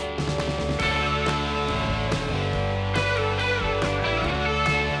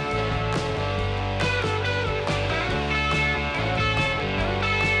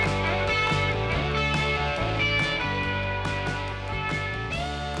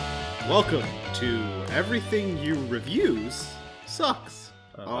Welcome to Everything You Reviews Sucks.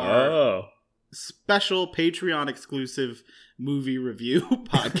 Oh. Our special Patreon exclusive movie review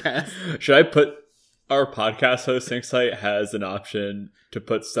podcast. Should I put our podcast hosting site has an option to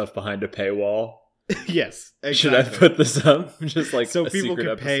put stuff behind a paywall? Yes, exactly. Should I put this up? Just like so a people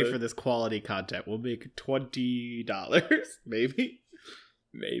secret can pay episode? for this quality content. We'll make $20, maybe.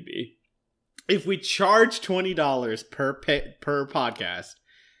 Maybe. If we charge $20 per podcast,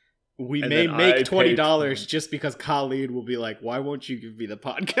 we And may then make I pay $20 $20. just because Colleen will be like, why won't you give me the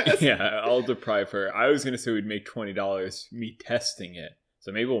podcast? Yeah, I'll deprive her. I was going to say we'd make $20 me testing it.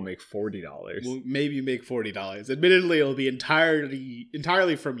 So maybe we'll make $40. We'll maybe make $40. Admittedly, it'll be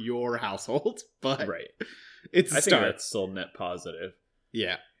entirely from your household, but Right. it's a I think start. that's still net positive.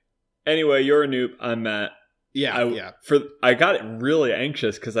 Yeah. Anyway, you're a noob. I'm Matt. Yeah. I got really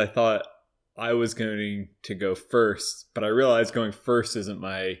anxious because I thought I was going to go first, but I realized going first isn't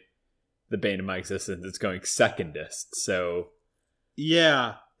the bane of my existence. It's going secondest. So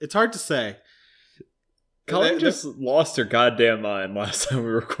Yeah. It's hard to say. Colin just lost her goddamn mind last time we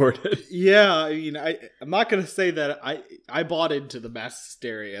recorded. Yeah, I mean, I'm not going to say that I bought into the mass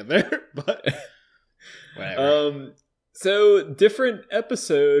hysteria there, but whatever. So different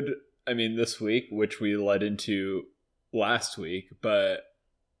episode, this week, which we led into last week, but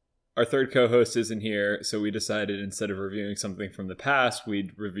our third co-host isn't here, so we decided instead of reviewing something from the past,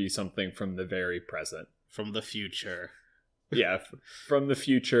 we'd review something from the very present. From the future. Yeah, from the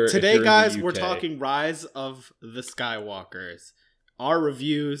future. Today, if you're in guys, the we're UK. talking Rise of the Skywalkers. Our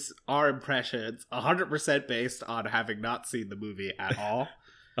reviews, our impressions, 100% based on having not seen the movie at all.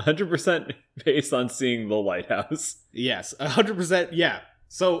 100% based on seeing The Lighthouse. Yes, 100%, yeah.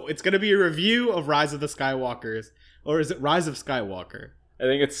 So it's going to be a review of Rise of the Skywalkers. Or is it Rise of Skywalker? I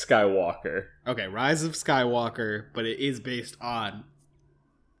think it's Skywalker. Okay, Rise of Skywalker, but it is based on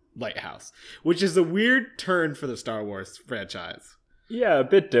Lighthouse, which is a weird turn for the Star Wars franchise. Yeah, a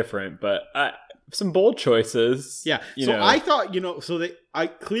bit different, but some bold choices. Yeah, I thought,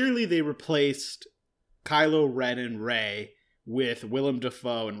 clearly they replaced Kylo Ren and Rey with Willem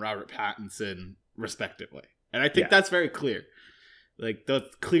Dafoe and Robert Pattinson, respectively. And I think that's very clear. Like,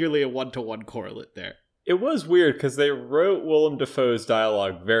 that's clearly a one-to-one correlate there. It was weird because they wrote Willem Dafoe's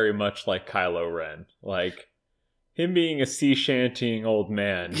dialogue very much like Kylo Ren. Like, him being a sea shantying old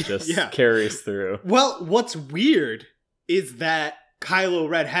man just carries through. Well, what's weird is that Kylo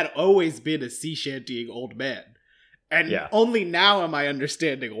Ren had always been a sea shantying old man. And only now am I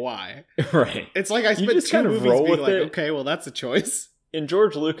understanding why. Right. It's like I spent two movies being like, okay, well, that's a choice. In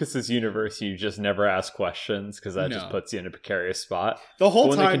George Lucas's universe, you just never ask questions because that just puts you in a precarious spot. The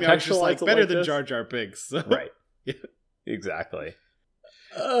whole time, I was just like, better than Jar Jar Binks. So. Right. Yeah. Exactly.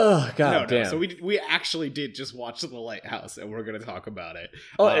 Oh, god damn. So we actually did just watch The Lighthouse, and we're going to talk about it.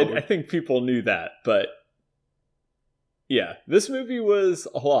 Oh, I think people knew that, but yeah, this movie was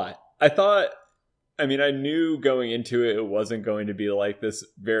a lot. I knew going into it wasn't going to be like this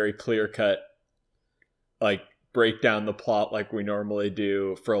very clear-cut, like, break down the plot like we normally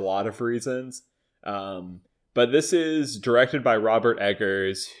do for a lot of reasons. But this is directed by Robert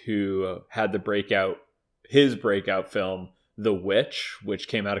Eggers, who had his breakout film, The Witch, which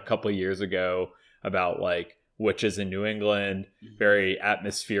came out a couple years ago about like witches in New England, very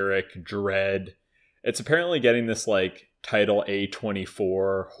atmospheric, dread. It's apparently getting this like title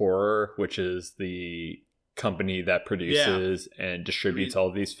A24 Horror, which is the company that produces and distributes all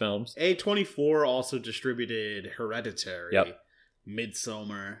of these films. A24 also distributed Hereditary,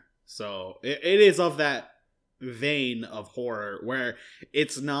 Midsommar. So it is of that vein of horror where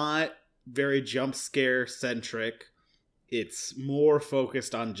it's not very jump scare centric. It's more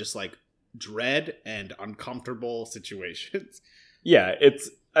focused on just like dread and uncomfortable situations. Yeah,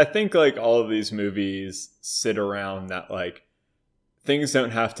 I think like all of these movies sit around that like things don't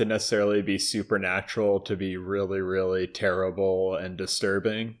have to necessarily be supernatural to be really, really terrible and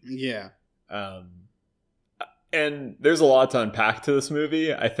disturbing. Yeah. And there's a lot to unpack to this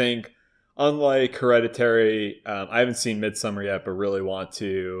movie. I think, unlike Hereditary, I haven't seen Midsommar yet, but really want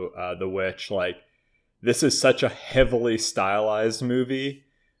to. The Witch, like, this is such a heavily stylized movie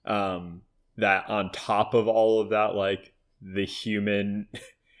that on top of all of that, like, the human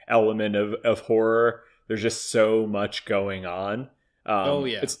element of horror, there's just so much going on.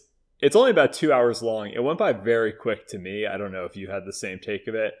 It's only about 2 hours long. It went by very quick to me. I don't know if you had the same take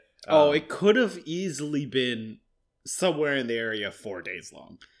of it. It could have easily been somewhere in the area of 4 days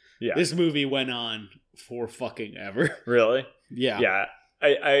long. Yeah. This movie went on for fucking ever. Really? Yeah. Yeah.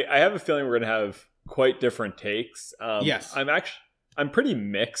 I have a feeling we're going to have quite different takes. Yes. I'm pretty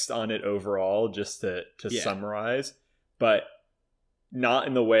mixed on it overall, just to summarize. But not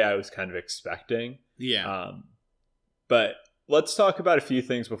in the way I was kind of expecting. Yeah. But let's talk about a few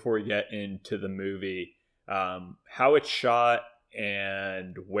things before we get into the movie. How it's shot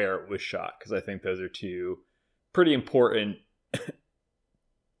and where it was shot, because I think those are two pretty important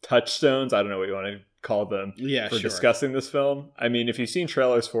touchstones. I don't know what you want to call them for discussing this film. I mean, if you've seen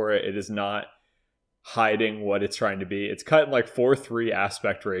trailers for it, it is not hiding what it's trying to be. It's cut in like 4:3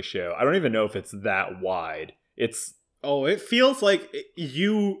 aspect ratio. I don't even know if it's that wide. It feels like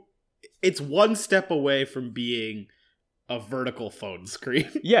it's one step away from being a vertical phone screen.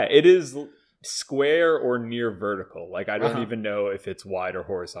 Yeah, it is square or near vertical. Like, I don't even know if it's wide or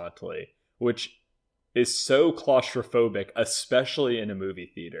horizontally, which is so claustrophobic, especially in a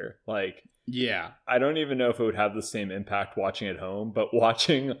movie theater. Like, yeah, I don't even know if it would have the same impact watching at home, but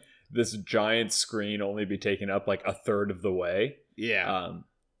watching this giant screen only be taken up like a third of the way. Yeah.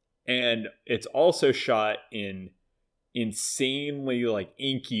 And it's also shot in insanely like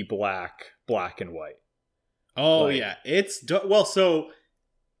inky black and white. Oh, like, yeah. So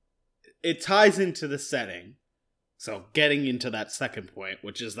it ties into the setting. So getting into that second point,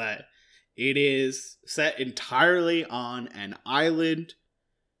 which is that it is set entirely on an island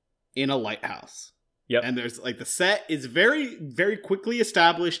in a lighthouse. Yep. And there's like the set is very, very quickly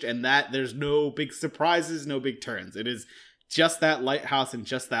established, and that there's no big surprises, no big turns. It is just that lighthouse and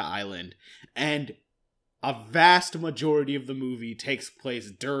just that island. And a vast majority of the movie takes place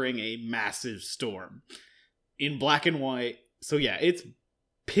during a massive storm in black and white. So yeah, it's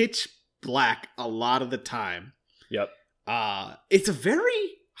pitch black a lot of the time. Yep. It's a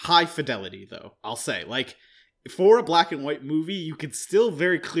very high fidelity, though, I'll say. Like, for a black and white movie, you can still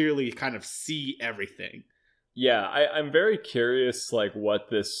very clearly kind of see everything. Yeah, I'm very curious, like,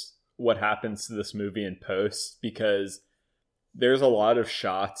 what happens to this movie in post, because there's a lot of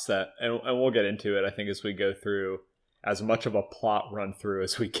shots that, and we'll get into it, I think, as we go through as much of a plot run through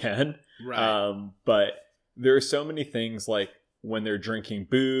as we can. Right. But there are so many things, like, when they're drinking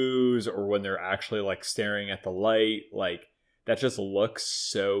booze or when they're actually, like, staring at the light, like, that just looks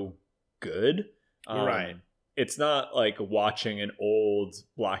so good. Right. It's not like watching an old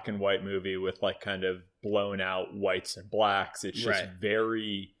black and white movie with like kind of blown out whites and blacks. It's just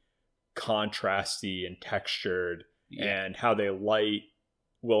very contrasty and textured, and how they light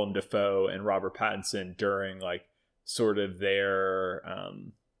Willem Dafoe and Robert Pattinson during like sort of their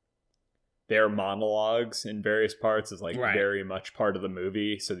monologues in various parts is like very much part of the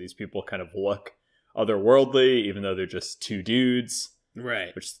movie. So these people kind of look otherworldly, even though they're just two dudes.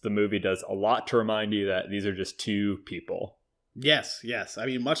 Right. Which the movie does a lot to remind you that these are just two people. Yes. I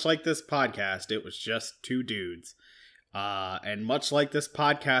mean, much like this podcast, it was just two dudes. And much like this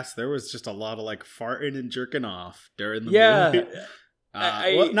podcast, there was just a lot of like farting and jerking off during the movie.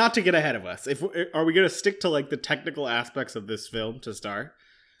 Well, not to get ahead of us. Are we going to stick to like the technical aspects of this film to start?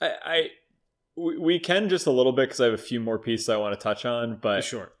 We can just a little bit, because I have a few more pieces I want to touch on. But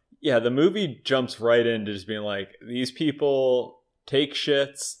sure. Yeah, the movie jumps right into just being like, these people take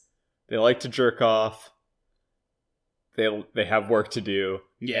shits, they like to jerk off, they have work to do.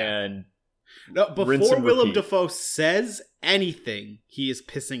 Yeah. And no, before Willem Dafoe says anything, he is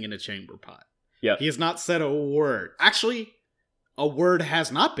pissing in a chamber pot. Yeah. He has not said a word. Actually, a word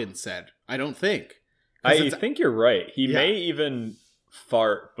has not been said, I don't think. I think you're right. He may even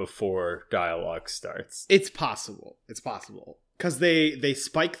fart before dialogue starts. It's possible. Because they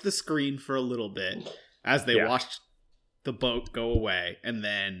spike the screen for a little bit as they watch the boat go away, and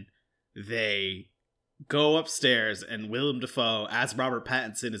then they go upstairs, and Willem Dafoe, as Robert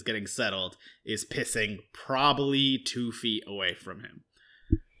Pattinson is getting settled, is pissing probably 2 feet away from him.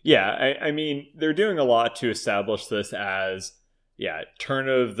 Yeah, I mean, they're doing a lot to establish this as, turn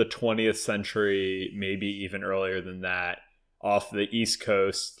of the 20th century, maybe even earlier than that, off the East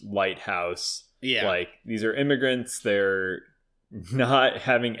Coast lighthouse. Yeah. Like, these are immigrants, they're not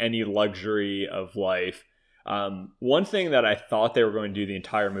having any luxury of life. One thing that I thought they were going to do the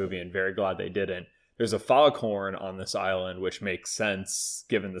entire movie, and very glad they didn't, there's a foghorn on this island, which makes sense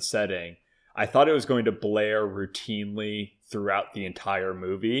given the setting. I thought it was going to blare routinely throughout the entire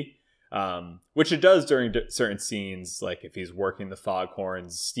movie, which it does during certain scenes, like if he's working the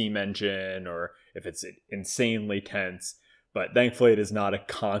foghorn's steam engine or if it's insanely tense. But thankfully it is not a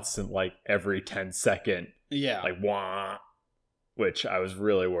constant, like every 10-second, like wah, which I was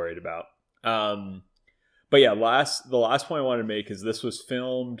really worried about. But yeah, the last point I wanted to make is this was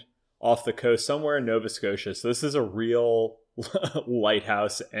filmed off the coast somewhere in Nova Scotia. So this is a real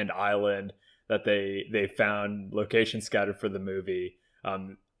lighthouse and island that they found location scattered for the movie.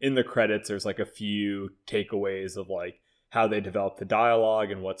 In the credits, there's like a few takeaways of like how they developed the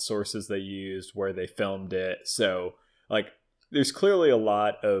dialogue and what sources they used, where they filmed it. So like there's clearly a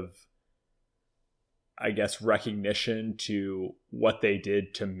lot of, I guess, recognition to what they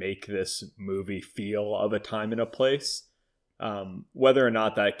did to make this movie feel of a time and a place. Whether or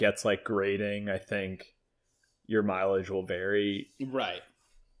not that gets like grading, I think your mileage will vary. Right.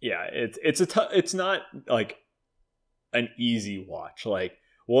 Yeah, it's not like an easy watch. Like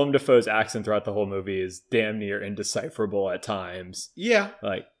Willem Dafoe's accent throughout the whole movie is damn near indecipherable at times. Yeah.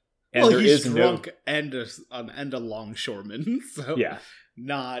 Like, and well, he's drunk and a longshoreman, so yeah,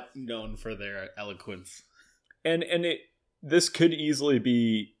 not known for their eloquence. And this could easily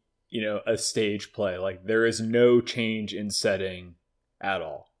be, you know, a stage play. Like there is no change in setting at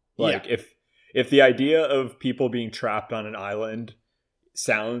all. Like if the idea of people being trapped on an island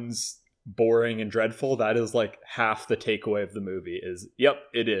sounds boring and dreadful, that is like half the takeaway of the movie is, yep,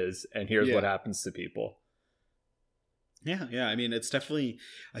 it is, and here's what happens to people. Yeah. I mean, it's definitely,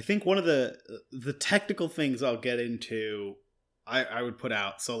 I think one of the technical things I'll get into, I would put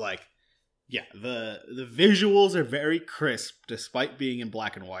out. So like, yeah, the visuals are very crisp despite being in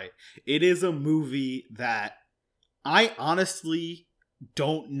black and white. It is a movie that I honestly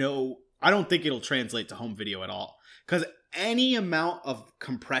don't know. I don't think it'll translate to home video at all. Because any amount of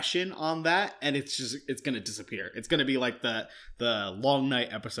compression on that, and it's going to disappear. It's going to be like the Long Night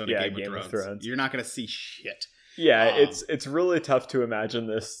episode of Game of Thrones. You're not going to see shit. Yeah, it's really tough to imagine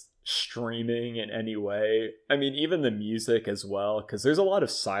this streaming in any way. I mean, even the music as well, because there's a lot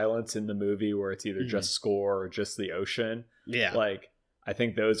of silence in the movie where it's either just score or just the ocean. Yeah. Like, I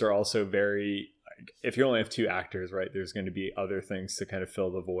think those are also very, like, if you only have two actors, right, there's going to be other things to kind of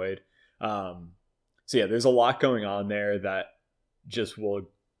fill the void. So yeah, there's a lot going on there that just will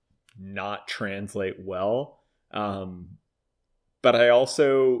not translate well. But I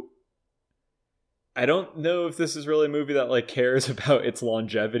don't know if this is really a movie that like cares about its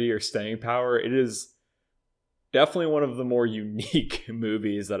longevity or staying power. It is definitely one of the more unique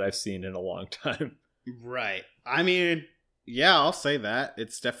movies that I've seen in a long time. Right. I mean, yeah, I'll say that.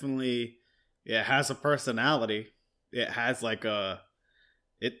 It's definitely, it has a personality. It has like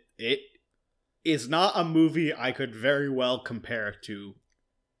it is not a movie I could very well compare to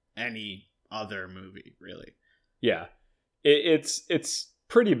any other movie, really. Yeah. It's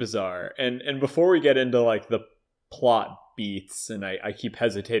pretty bizarre. And before we get into like the plot beats, and I keep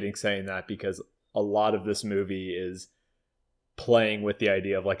hesitating saying that because a lot of this movie is playing with the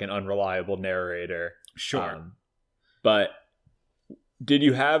idea of like an unreliable narrator. Sure. But did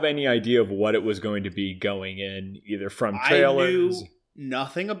you have any idea of what it was going to be going in, either from trailers? I knew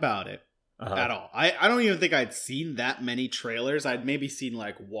nothing about it at all. I don't even think I'd seen that many trailers. I'd maybe seen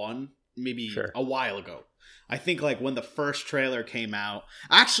like one, maybe a while ago. I think like when the first trailer came out.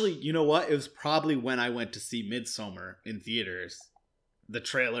 Actually, you know what? It was probably when I went to see Midsommar in theaters. The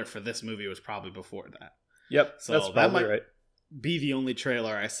trailer for this movie was probably before that. Yep, so that's probably that might right. Be the only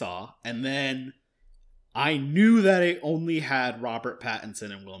trailer I saw. And then I knew that it only had Robert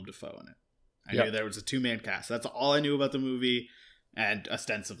Pattinson and Willem Dafoe in it. I knew there was a two-man cast. That's all I knew about the movie. And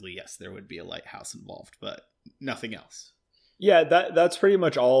ostensibly, yes, there would be a lighthouse involved, but nothing else. Yeah, that's pretty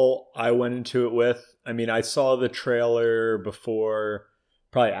much all I went into it with. I mean, I saw the trailer before,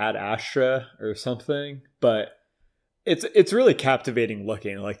 probably Ad Astra or something, but it's really captivating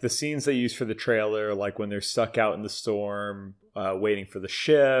looking. Like the scenes they use for the trailer, like when they're stuck out in the storm, waiting for the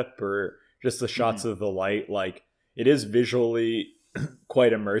ship, or just the shots of the light, like it is visually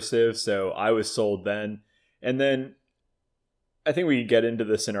quite immersive. So I was sold then. And then I think we can get into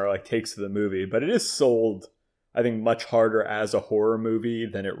this in our like takes of the movie, but it is sold, I think, much harder as a horror movie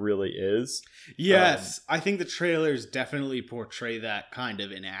than it really is. Yes, I think the trailers definitely portray that kind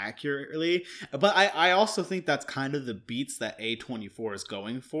of inaccurately. But I also think that's kind of the beats that A24 is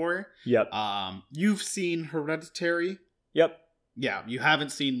going for. Yep. You've seen Hereditary? Yep. Yeah, you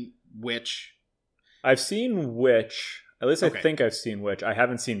haven't seen Witch? I've seen Witch. At least I think I've seen Witch. I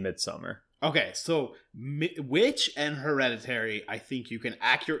haven't seen Midsommar. Okay, so Witch and Hereditary, I think you can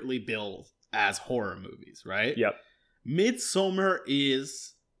accurately bill as horror movies, right? Yep. Midsommar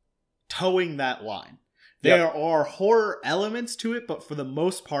is towing that line. There are horror elements to it, but for the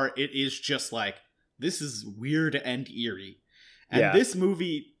most part, it is just like, this is weird and eerie. And this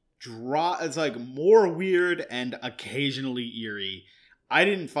movie is like more weird and occasionally eerie. I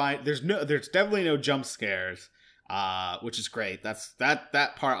didn't find there's definitely no jump scares, which is great.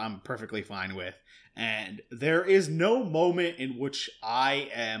 That part I'm perfectly fine with. And there is no moment in which I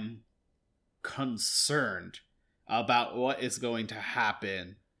am concerned about what is going to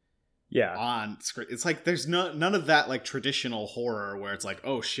happen Yeah. on screen. It's like there's none of that like traditional horror where it's like,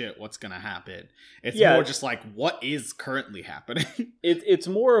 oh shit, what's gonna happen? It's more just like, what is currently happening? It's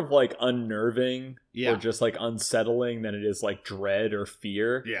more of like unnerving Yeah. or just like unsettling than it is like dread or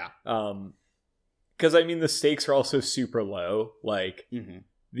fear. Yeah. Because I mean, the stakes are also super low. Like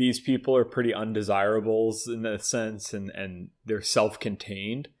these people are pretty undesirables in that sense, and they're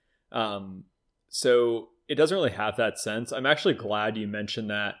self-contained. So it doesn't really have that sense. I'm actually glad you mentioned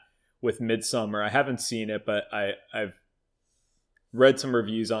that with Midsommar. I haven't seen it, but I've read some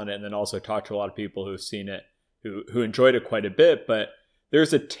reviews on it, and then also talked to a lot of people who've seen it who enjoyed it quite a bit. But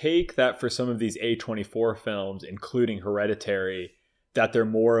there's a take that for some of these A24 films, including Hereditary, that they're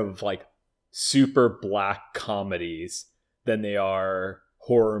more of like super black comedies than they are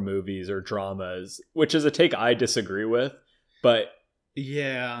horror movies or dramas, which is a take I disagree with. But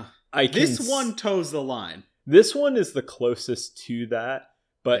yeah, this one toes the line. This one is the closest to that.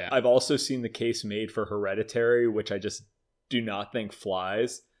 But I've also seen the case made for Hereditary, which I just do not think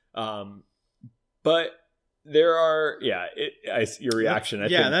flies. But there are, your reaction, I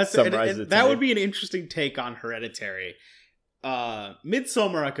think, summarizes it. That would be an interesting take on Hereditary.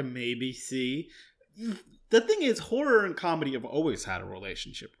 Midsommar I can maybe see. The thing is, horror and comedy have always had a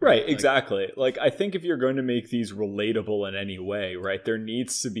relationship. Right, exactly. Like, I think if you're going to make these relatable in any way, right, there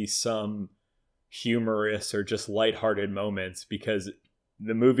needs to be some humorous or just lighthearted moments, because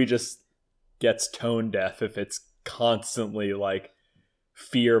the movie just gets tone deaf if it's constantly like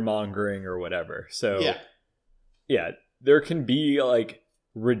fear mongering or whatever. So yeah, there can be like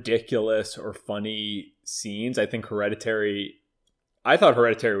ridiculous or funny scenes. I thought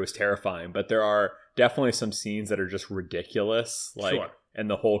Hereditary was terrifying, but there are definitely some scenes that are just ridiculous. Like, and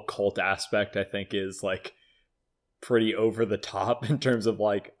the whole cult aspect, I think, is like pretty over the top in terms of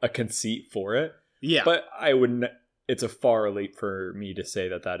like a conceit for it. Yeah. But it's a far leap for me to say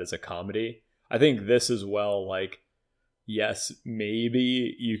that is a comedy. I think this as well, like, yes,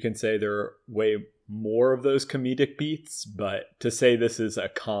 maybe you can say there are way more of those comedic beats, but to say this is a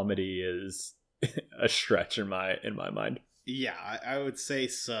comedy is a stretch in my mind. Yeah, I would say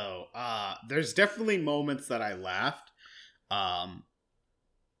so. There's definitely moments that I laughed. But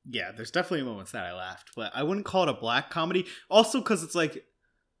I wouldn't call it a black comedy. Also, because it's like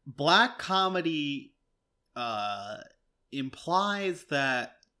black comedy implies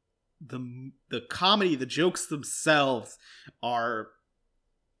that the comedy, the jokes themselves are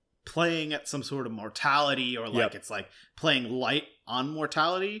playing at some sort of mortality, or like it's like playing light on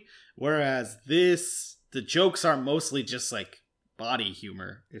mortality, whereas the jokes are mostly just like body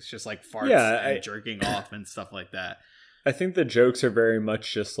humor. It's just like farts and jerking off and stuff like that. I think the jokes are very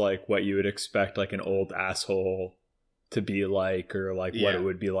much just like what you would expect like an old asshole to be like, or like what it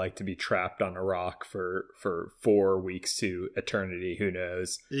would be like to be trapped on a rock for 4 weeks to eternity. Who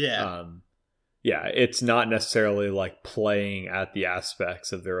knows? It's not necessarily like playing at the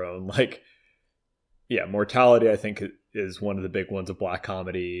aspects of their own, like, mortality, I think, is one of the big ones of black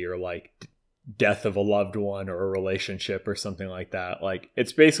comedy, or like death of a loved one or a relationship or something like that. Like,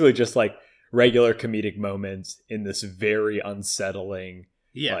 it's basically just like regular comedic moments in this very unsettling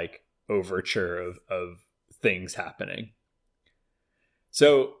like overture of things happening.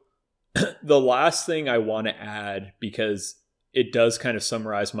 So the last thing I want to add, because it does kind of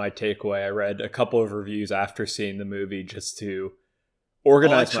summarize my takeaway. I read a couple of reviews after seeing the movie just to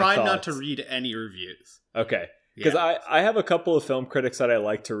organize my thoughts. I tried not to read any reviews. Okay. Because I have a couple of film critics that I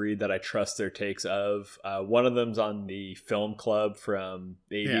like to read that I trust their takes of. One of them's on the Film Club from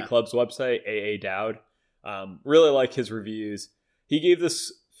the AV Club's website, A.A. Dowd. Really like his reviews. He gave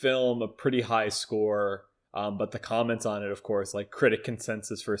this film a pretty high score, but the comments on it, of course, like critic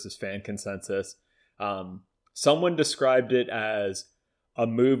consensus versus fan consensus. Someone described it as a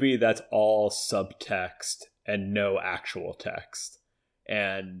movie that's all subtext and no actual text.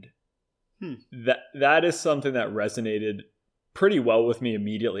 And that is something that resonated pretty well with me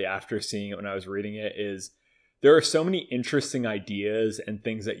immediately after seeing it when I was reading it. Is there are so many interesting ideas and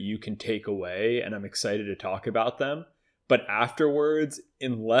things that you can take away, and I'm excited to talk about them. But afterwards,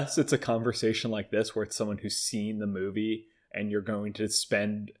 unless it's a conversation like this where it's someone who's seen the movie and you're going to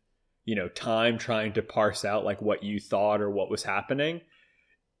spend, time trying to parse out like what you thought or what was happening,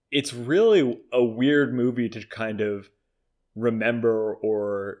 it's really a weird movie to kind of remember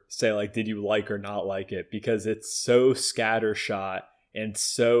or say like, did you like or not like it, because it's so scattershot and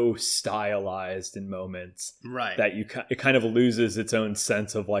so stylized in moments, right, that it kind of loses its own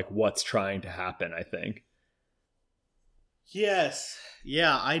sense of like what's trying to happen, I think. Yes.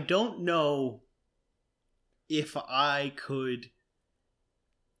 Yeah, I don't know if I could.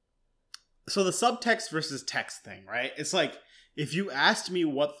 So the subtext versus text thing, right? It's like, if you asked me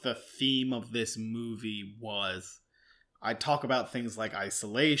what the theme of this movie was, I'd talk about things like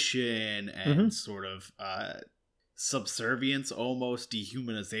isolation and sort of subservience, almost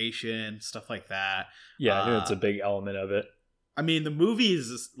dehumanization, stuff like that. Yeah, I think it's a big element of it. I mean, the movie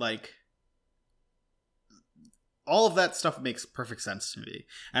is like, all of that stuff makes perfect sense to me.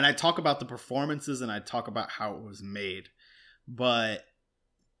 And I talk about the performances and I talk about how it was made. But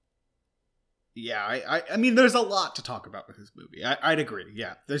yeah, I mean, there's a lot to talk about with this movie. I'd agree.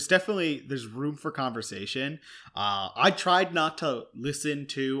 Yeah, there's room for conversation. I tried not to listen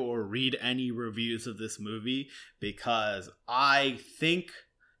to or read any reviews of this movie because I think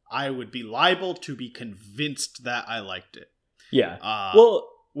I would be liable to be convinced that I liked it. Yeah. Well,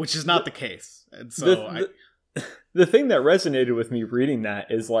 which is not the case. And so the thing that resonated with me reading that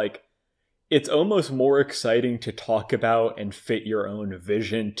is like, it's almost more exciting to talk about and fit your own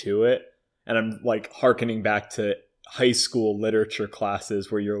vision to it. And I'm like hearkening back to high school literature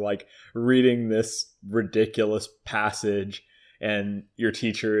classes where you're like reading this ridiculous passage and your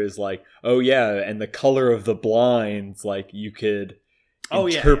teacher is like, oh yeah, and the color of the blinds, like you could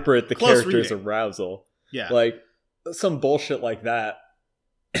interpret the Close character's reading. arousal. Yeah. Like some bullshit like that.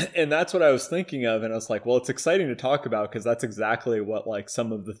 And that's what I was thinking of. And I was like, well, it's exciting to talk about because that's exactly what like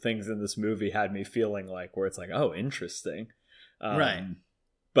some of the things in this movie had me feeling like, where it's like, oh, interesting. Right.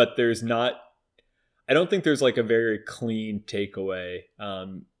 But there's not, I don't think there's like a very clean takeaway.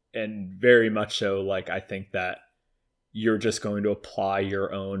 And very much so, like, I think that you're just going to apply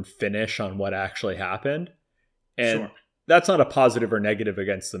your own finish on what actually happened. And that's not a positive or negative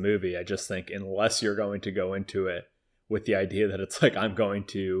against the movie. I just think unless you're going to go into it with the idea that it's like, I'm going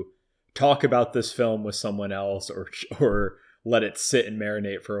to talk about this film with someone else or let it sit and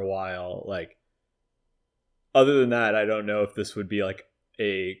marinate for a while. Like, other than that, I don't know if this would be like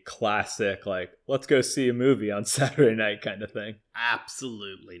a classic, like, let's go see a movie on Saturday night kind of thing.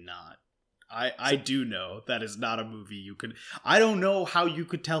 Absolutely not. I do know that is not a movie you could... I don't know how you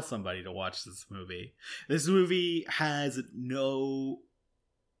could tell somebody to watch this movie. This movie has no...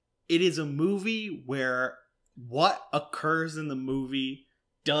 It is a movie where what occurs in the movie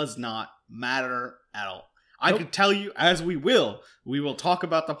does not matter at all. I could tell you, as we will talk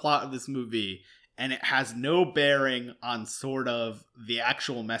about the plot of this movie, and it has no bearing on sort of the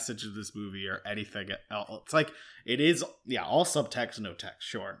actual message of this movie or anything else. It's like, it is, all subtext, no text,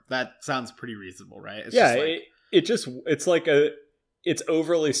 sure. That sounds pretty reasonable, right? It's just like, it's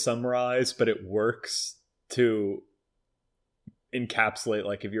overly summarized, but it works to encapsulate,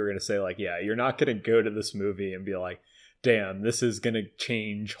 like, if you were going to say, like, yeah, you're not going to go to this movie and be like, damn, this is going to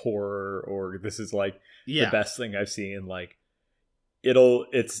change horror, or this is like the best thing I've seen. Like,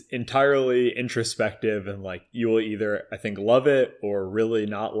 it's entirely introspective, and like, you will either, I think, love it or really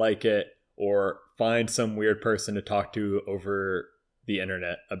not like it, or find some weird person to talk to over the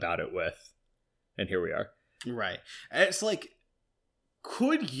internet about it with. And here we are. Right. It's like,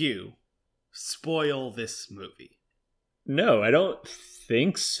 could you spoil this movie? No, I don't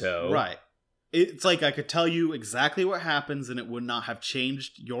think so. Right. It's like, I could tell you exactly what happens and it would not have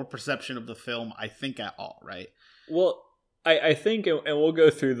changed your perception of the film, I think, at all, right? Well, I think, and we'll go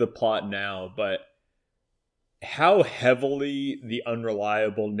through the plot now, but how heavily the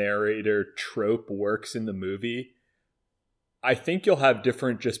unreliable narrator trope works in the movie, I think you'll have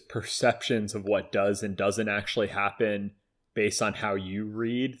different just perceptions of what does and doesn't actually happen based on how you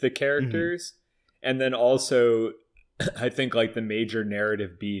read the characters. Mm-hmm. And then also, I think like the major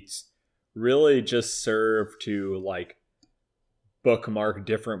narrative beats really just serve to like bookmark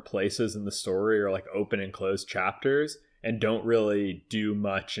different places in the story, or like open and close chapters, and don't really do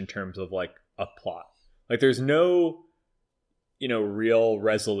much in terms of like a plot. Like, there's no, real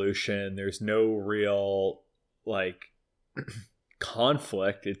resolution. There's no real like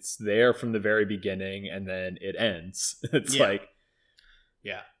conflict. It's there from the very beginning and then it ends. It's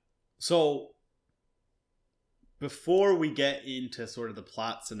So before we get into sort of the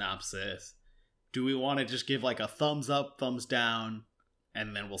plot synopsis, do we want to just give like a thumbs up, thumbs down,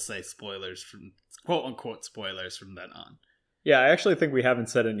 and then we'll say spoilers from, quote unquote, spoilers from then on? Yeah, I actually think we haven't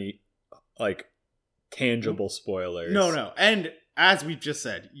said any like tangible spoilers. No. And as we just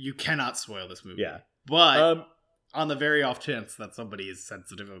said, you cannot spoil this movie. Yeah. But on the very off chance that somebody is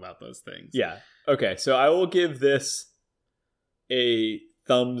sensitive about those things. Yeah. Okay, so I will give this a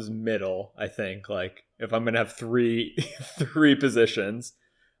thumbs middle, I think. Like, if I'm going to have three positions.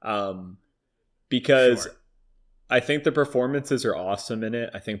 Because I think the performances are awesome in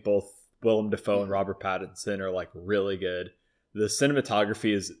it. I think both Willem Dafoe and Robert Pattinson are like really good. The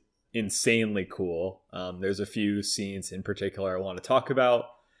cinematography is insanely cool. There's a few scenes in particular I want to talk about.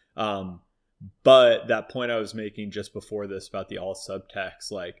 But that point I was making just before this about the all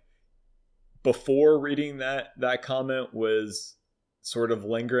subtext, like before reading that comment was sort of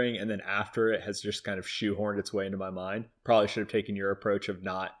lingering, and then after it has just kind of shoehorned its way into my mind. Probably should have taken your approach of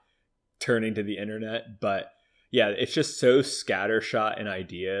not turning to the internet, but yeah, it's just so scattershot in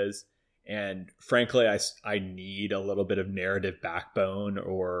ideas, and frankly I need a little bit of narrative backbone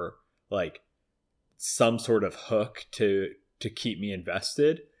or like some sort of hook to keep me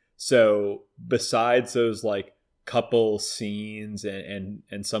invested. So besides those like couple scenes and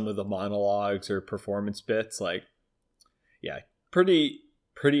some of the monologues or performance bits, like yeah, pretty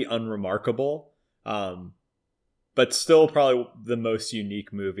unremarkable, but still probably the most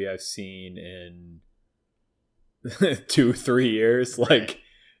unique movie I've seen in 2-3 years. Like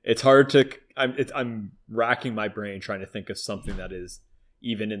it's hard to I'm racking my brain trying to think of something that is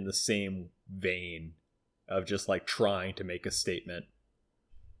even in the same vein of just like trying to make a statement.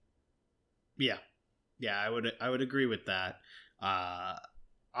 Yeah, I would agree with that.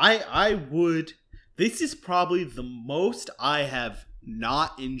 I would. This is probably the most I have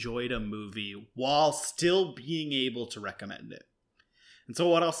not enjoyed a movie while still being able to recommend it. And so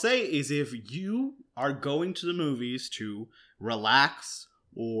what I'll say is, if you are going to the movies to relax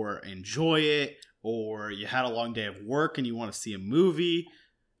or enjoy it, or you had a long day of work and you want to see a movie,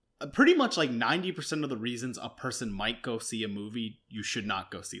 pretty much like 90% of the reasons a person might go see a movie, you should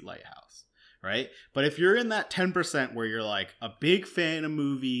not go see Lighthouse. Right? But if you're in that 10% where you're like a big fan of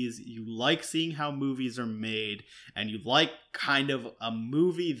movies, you like seeing how movies are made, and you like kind of a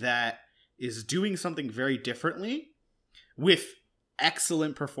movie that is doing something very differently with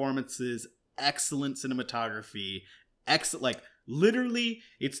excellent performances, excellent cinematography, like literally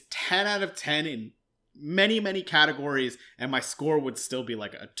it's 10 out of 10 in many categories, and my score would still be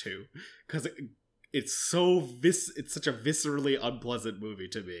like a 2 because it's such a viscerally unpleasant movie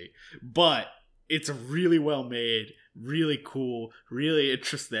to me, but it's really well made, really cool, really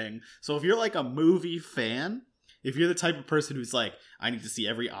interesting. So if you're like a movie fan, if you're the type of person who's like, I need to see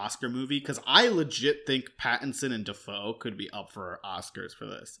every Oscar movie, because I legit think Pattinson and Dafoe could be up for Oscars for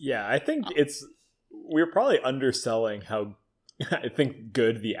this. Yeah, I think we're probably underselling how I think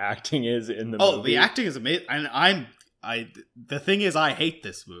good the acting is in the movie. Oh, the acting is amazing. And the thing is, I hate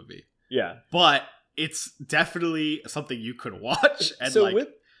this movie. Yeah. But it's definitely something you could watch. And so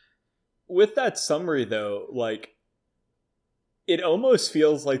with that summary though, like it almost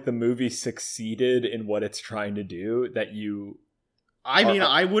feels like the movie succeeded in what it's trying to do.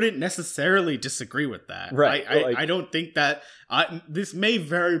 I wouldn't necessarily disagree with that. Right. I don't think that this may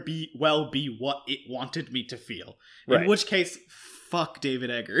well be what it wanted me to feel. In which case, fuck David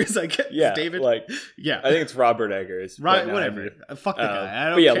Eggers. I guess David. I think it's Robert Eggers. Right. Whatever. Fuck the guy. I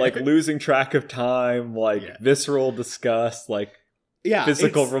don't care. Like losing track of time, visceral disgust,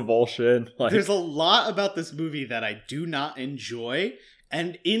 physical revulsion. There's a lot about this movie that I do not enjoy,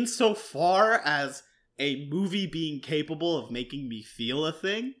 and insofar as a movie being capable of making me feel a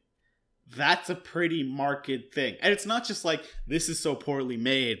thing, that's a pretty marked thing. And it's not just like, this is so poorly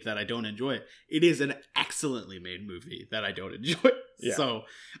made that I don't enjoy it. It is an excellently made movie that I don't enjoy. Yeah. So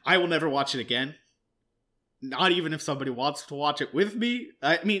I will never watch it again. Not even if somebody wants to watch it with me.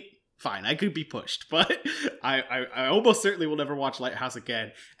 I mean, fine, I could be pushed, but I almost certainly will never watch Lighthouse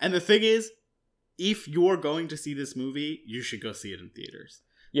again. And the thing is, if you're going to see this movie, you should go see it in theaters.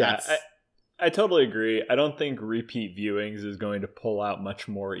 Yeah, I totally agree. I don't think repeat viewings is going to pull out much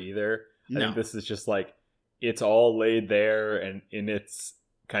more either. I think this is just like, it's all laid there, and in its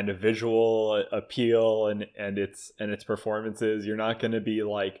kind of visual appeal and its performances, you're not going to be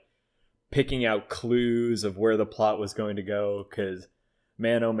like picking out clues of where the plot was going to go, because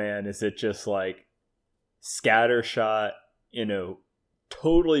man, oh man, is it just like scattershot in a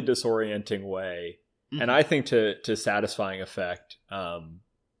totally disorienting way. Mm-hmm. And I think to satisfying effect.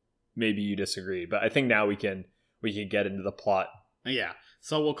 Maybe you disagree, but I think now we can get into the plot. Yeah.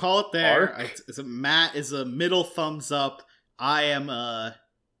 So we'll call it there. Matt is a middle thumbs up. I am a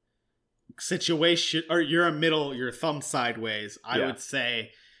situation, or you're you're thumb sideways. I would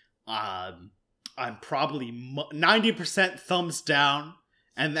say I'm probably 90% thumbs down,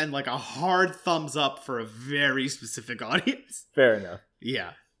 and then like a hard thumbs up for a very specific audience. Fair enough.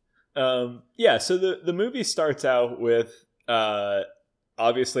 Yeah. So the movie starts out with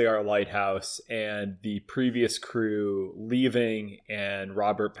obviously our lighthouse and the previous crew leaving, and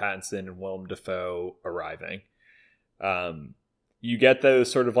Robert Pattinson and Willem Dafoe arriving. You get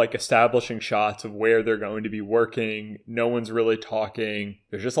those sort of like establishing shots of where they're going to be working. No one's really talking.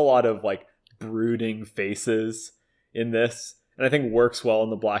 There's just a lot of like brooding faces in this, and I think works well in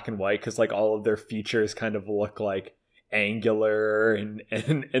the black and white because like all of their features kind of look like angular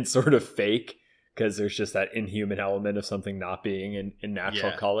and sort of fake, because there's just that inhuman element of something not being in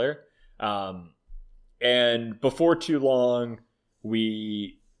natural color. And before too long,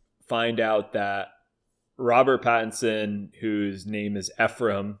 we find out that Robert Pattinson, whose name is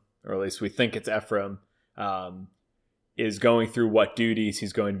Ephraim, or at least we think it's Ephraim, is going through what duties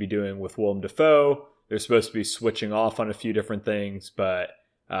he's going to be doing with Willem Dafoe. They're supposed to be switching off on a few different things, but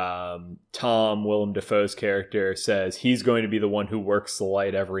Tom, Willem Dafoe's character, says he's going to be the one who works the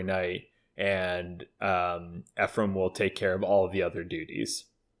light every night, and Ephraim will take care of all of the other duties.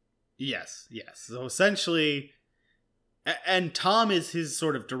 Yes. So essentially, and Tom is his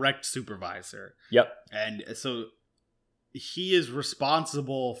sort of direct supervisor. Yep. And so he is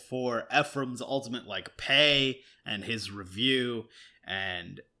responsible for Ephraim's ultimate like pay and his review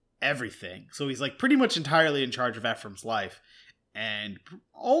and everything. So he's like pretty much entirely in charge of Ephraim's life, and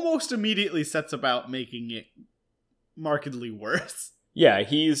almost immediately sets about making it markedly worse. Yeah,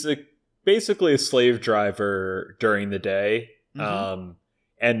 he's basically a slave driver during the day, and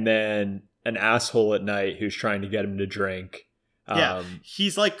then an asshole at night who's trying to get him to drink.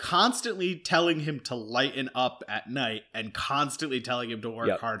 He's like constantly telling him to lighten up at night and constantly telling him to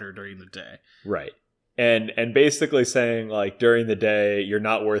work harder during the day. Right. And basically saying, like, during the day, you're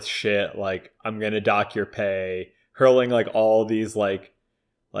not worth shit. Like, I'm going to dock your pay. Hurling, like, all these, like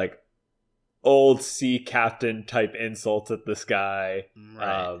old sea captain type insults at this guy.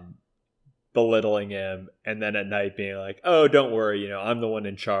 Right. Belittling him. And then at night being like, oh, don't worry, I'm the one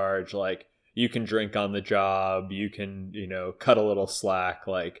in charge. Like, you can drink on the job. You can, cut a little slack.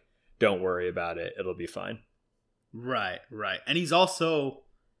 Like, don't worry about it. It'll be fine. Right. And he's also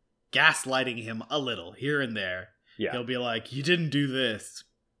gaslighting him a little here and there. Yeah. He'll be like, you didn't do this.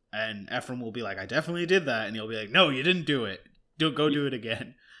 And Ephraim will be like, I definitely did that. And he'll be like, no, you didn't do it. Go do it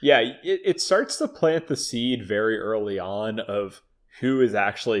again. Yeah, it starts to plant the seed very early on of who is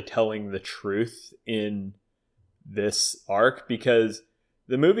actually telling the truth in this arc, because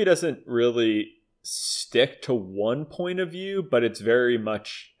the movie doesn't really stick to one point of view, but it's very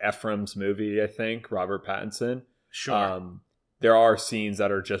much Ephraim's movie, I think, Robert Pattinson. Sure. There are scenes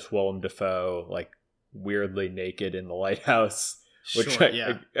that are just Willem Dafoe, like, weirdly naked in the lighthouse, which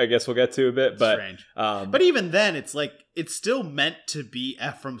I guess we'll get to a bit. But strange. But even then, it's like, it's still meant to be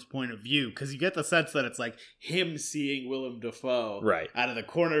Ephraim's point of view, because you get the sense that it's like him seeing Willem Dafoe out of the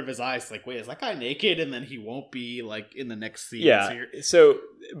corner of his eyes, like, wait, is that guy naked? And then he won't be, like, in the next scene. Yeah. So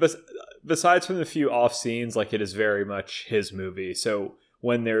besides from the few off scenes, like, it is very much his movie. So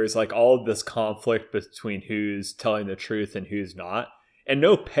when there's like all of this conflict between who's telling the truth and who's not, and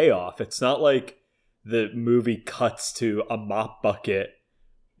no payoff, it's not like the movie cuts to a mop bucket.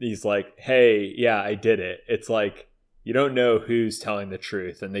 He's like, hey, yeah, I did it. It's like, you don't know who's telling the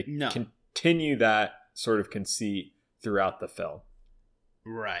truth, and they continue that sort of conceit throughout the film.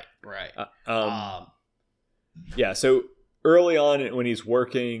 Right. Yeah, so early on when he's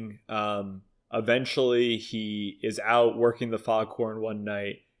working, eventually he is out working the foghorn one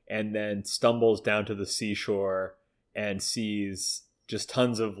night and then stumbles down to the seashore and sees just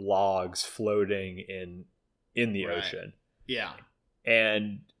tons of logs floating in the ocean. Yeah.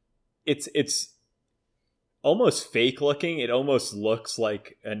 And it's almost fake looking. It almost looks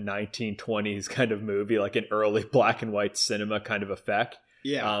like a 1920s kind of movie, like an early black and white cinema kind of effect.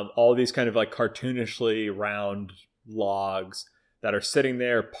 Yeah. All these kind of like cartoonishly round logs that are sitting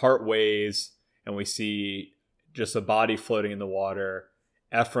there part ways, and we see just a body floating in the water,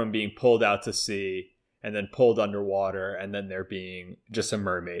 Ephraim being pulled out to sea and then pulled underwater, and then there being just a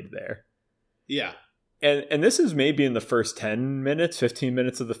mermaid there. Yeah. And this is maybe in the first 10 minutes, 15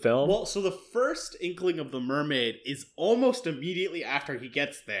 minutes of the film. Well, so the first inkling of the mermaid is almost immediately after he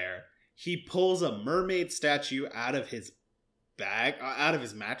gets there. He pulls a mermaid statue out of his bag, out of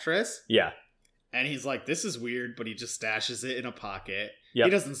his mattress. Yeah. And he's like, this is weird, but he just stashes it in a pocket. Yep. He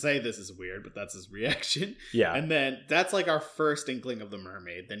doesn't say this is weird, but that's his reaction. Yeah. And then that's like our first inkling of the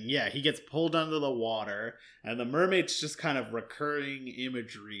mermaid. Then, yeah, he gets pulled under the water, and the mermaid's just kind of recurring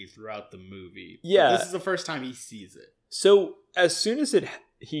imagery throughout the movie. Yeah. But this is the first time he sees it. So as soon as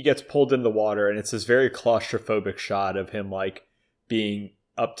he gets pulled in the water, and it's this very claustrophobic shot of him like being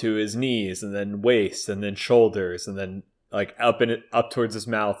up to his knees, and then waist, and then shoulders, and then like up towards his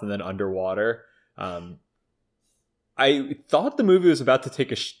mouth, and then underwater. I thought the movie was about to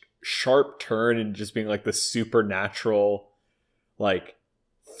take a sharp turn and just being like the supernatural, like,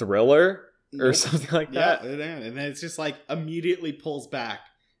 thriller or something like that. Yeah, and then it's just like immediately pulls back,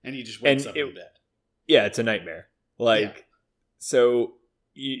 and he just wakes up in bed. Yeah, it's a nightmare. Like, so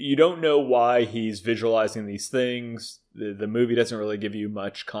you don't know why he's visualizing these things. The movie doesn't really give you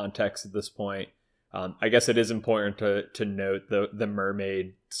much context at this point, I guess it is important to note the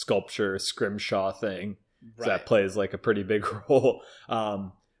mermaid sculpture Scrimshaw thing. Right. That plays like a pretty big role.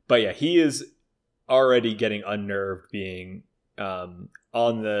 But yeah, he is already getting unnerved being on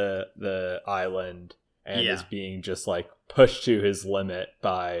the island and is being just like pushed to his limit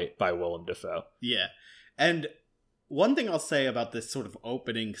by Willem Dafoe. Yeah. And one thing I'll say about this sort of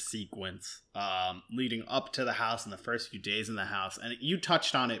opening sequence leading up to the house and the first few days in the house, and you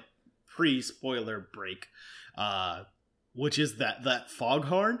touched on it pre-spoiler break, which is that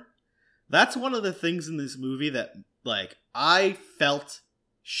foghorn. That's one of the things in this movie that, like, I felt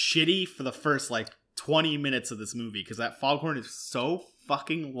shitty for the first, like, 20 minutes of this movie, because that foghorn is so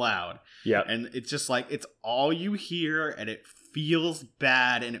fucking loud. Yeah. And it's just, like, it's all you hear, and it feels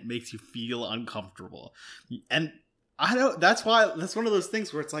bad, and it makes you feel uncomfortable. And that's one of those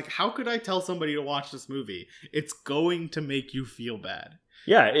things where it's like, how could I tell somebody to watch this movie? It's going to make you feel bad.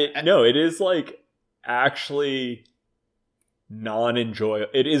 Yeah, it is, like, actually non-enjoyable.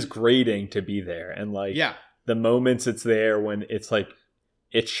 It is grating to be there, and like the moments it's there when it's like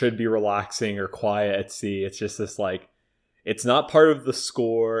it should be relaxing or quiet at sea, it's just this like, it's not part of the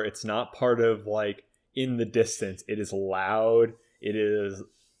score, it's not part of like in the distance, it is loud, it is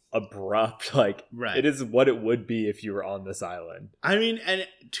abrupt, like it is what it would be if you were on this island. I mean, and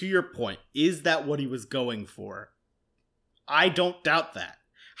to your point, is that what he was going for? I don't doubt that.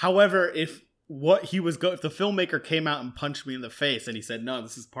 However, if the filmmaker came out and punched me in the face and he said, no,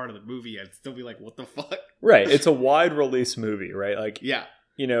 this is part of the movie, I'd still be like, what the fuck? Right. It's a wide release movie, right? Like, yeah,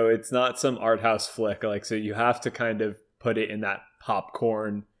 you know, it's not some art house flick. Like, so you have to kind of put it in that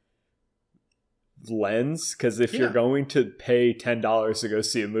popcorn lens. Because if you're going to pay $10 to go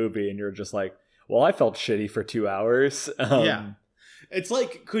see a movie and you're just like, well, I felt shitty for 2 hours. It's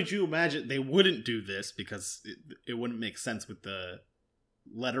like, could you imagine, they wouldn't do this because it wouldn't make sense with the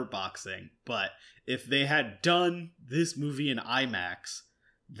letterboxing, but if they had done this movie in IMAX,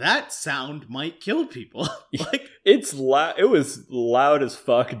 that sound might kill people. Like, it's loud. It was loud as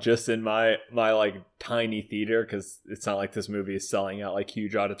fuck just in my like tiny theater, because it's not like this movie is selling out like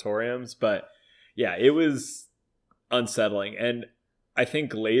huge auditoriums, but yeah, it was unsettling. And I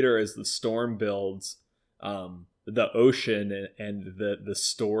think later as the storm builds, the ocean and the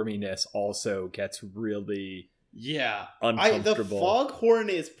storminess also gets really uncomfortable. The foghorn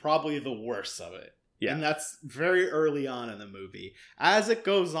is probably the worst of it. Yeah. And that's very early on in the movie. As it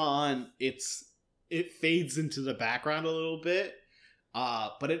goes on, it fades into the background a little bit.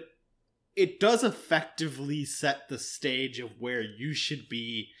 But it does effectively set the stage of where you should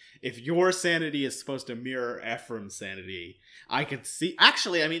be if your sanity is supposed to mirror Ephraim's sanity. I could see,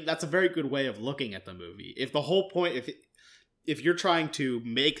 actually, I mean, that's a very good way of looking at the movie. If the whole point, if you're trying to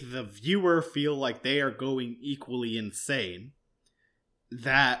make the viewer feel like they are going equally insane,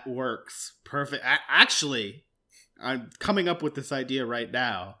 that works perfect. Actually, I'm coming up with this idea right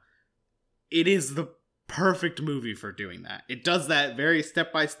now. It is the perfect movie for doing that. It does that very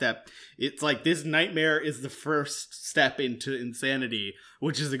step by step. It's like this nightmare is the first step into insanity,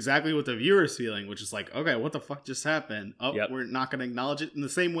 which is exactly what the viewer's feeling, which is like, okay, what the fuck just happened? Oh, we're not going to acknowledge it in the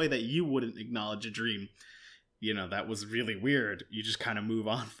same way that you wouldn't acknowledge a dream. You know, that was really weird. You just kind of move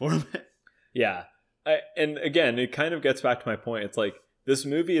on from it. Yeah. And again, it kind of gets back to my point. It's like, this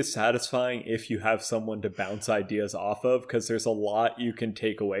movie is satisfying if you have someone to bounce ideas off of, because there's a lot you can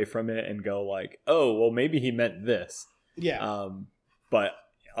take away from it and go like, oh, well, maybe he meant this. Yeah. But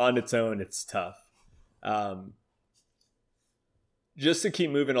on its own, it's tough. Just to keep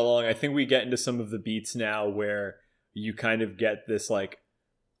moving along, I think we get into some of the beats now where you kind of get this like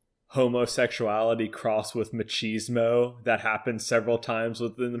homosexuality crossed with machismo that happens several times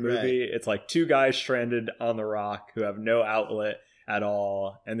within the movie. Right. It's like two guys stranded on the rock who have no outlet at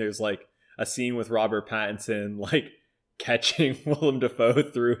all, and there's like a scene with Robert Pattinson like catching Willem Dafoe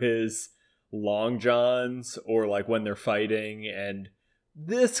through his long johns, or like when they're fighting and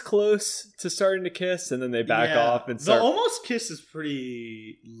this close to starting to kiss, and then they back off and start. The almost kiss is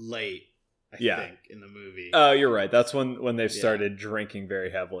pretty late, I think, in the movie. Oh, you're right. That's when they've started drinking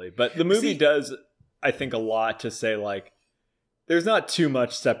very heavily. But the movie does, I think, a lot to say like there's not too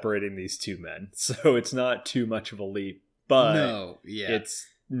much separating these two men, so it's not too much of a leap. But it's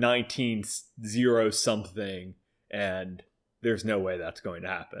 1900 something, and there's no way that's going to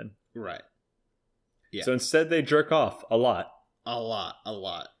happen. Right. Yeah. So instead, they jerk off a lot. A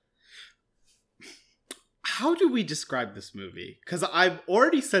lot. How do we describe this movie? Because I'm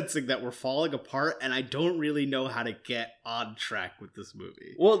already sensing that we're falling apart, and I don't really know how to get on track with this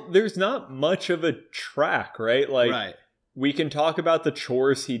movie. Well, there's not much of a track, right? Like, we can talk about the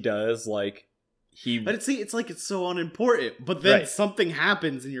chores he does, like But it's like it's so unimportant. But then something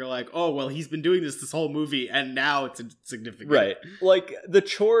happens and you're like, oh, well, he's been doing this whole movie and now it's insignificant. Right. Like, the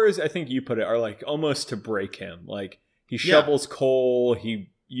chores, I think you put it, are like almost to break him. Like, he shovels coal,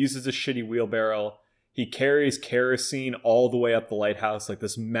 he uses a shitty wheelbarrow, he carries kerosene all the way up the lighthouse, like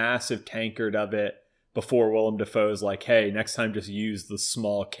this massive tankard of it, before Willem Dafoe's like, hey, next time just use the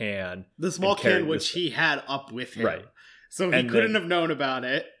small can. The small can which he had up with him. Right. So he couldn't have known about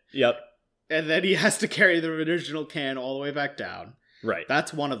it. Yep. And then he has to carry the original can all the way back down. Right.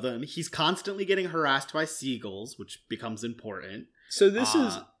 That's one of them. He's constantly getting harassed by seagulls, which becomes important. So this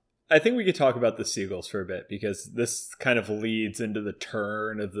is... I think we could talk about the seagulls for a bit, because this kind of leads into the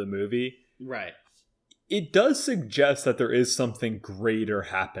turn of the movie. Right. It does suggest that there is something greater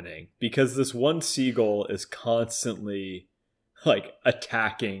happening, because this one seagull is constantly, like,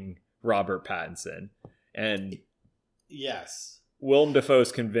 attacking Robert Pattinson. And... Yes. Willem Dafoe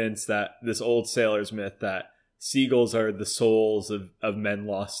is convinced that this old sailor's myth that seagulls are the souls of men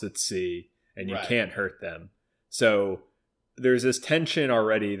lost at sea and you can't hurt them. So there's this tension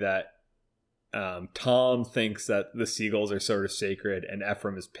already that Tom thinks that the seagulls are sort of sacred and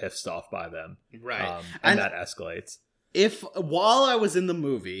Ephraim is pissed off by them. Right. And that escalates. While I was in the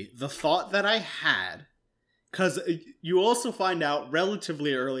movie, the thought that I had, because you also find out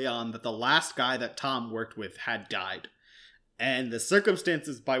relatively early on that the last guy that Tom worked with had died. And the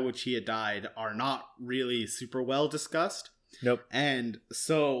circumstances by which he had died are not really super well discussed. Nope. And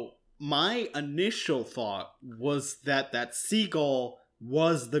so my initial thought was that seagull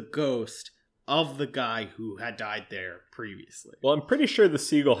was the ghost of the guy who had died there previously. Well, I'm pretty sure the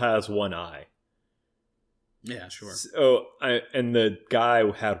seagull has one eye. Yeah, sure. And the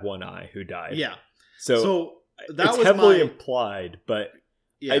guy had one eye who died. Yeah. So that was heavily implied, but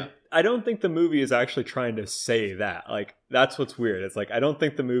yeah. I don't think the movie is actually trying to say that. Like, that's what's weird. It's like, I don't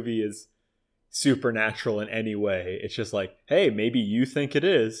think the movie is supernatural in any way. It's just like, hey, maybe you think it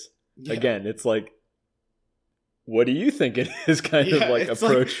is. Yeah. Again, it's like, what do you think it is kind of like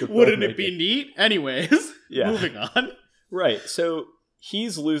approach. Like, wouldn't it be neat? Anyways, moving on. Right. So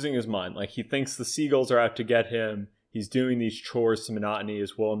he's losing his mind. Like, he thinks the seagulls are out to get him. He's doing these chores to monotony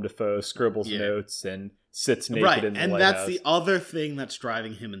as Willem Dafoe scribbles notes and sits naked in the lighthouse. And that's the other thing that's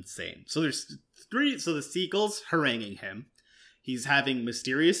driving him insane. So there's three. So the seagulls haranguing him. He's having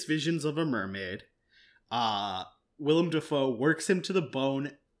mysterious visions of a mermaid. Willem Dafoe works him to the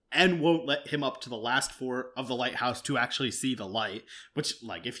bone and won't let him up to the last floor of the lighthouse to actually see the light. Which,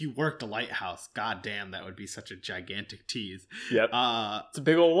 like, if you worked a lighthouse, goddamn, that would be such a gigantic tease. Yep. It's a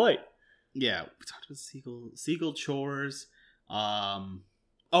big old light. Yeah, we talked about seagull chores.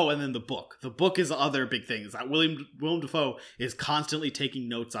 Oh, and then the book. The book is the other big thing. Is that Willem Dafoe is constantly taking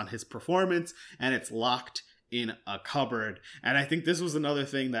notes on his performance, and it's locked in a cupboard. And I think this was another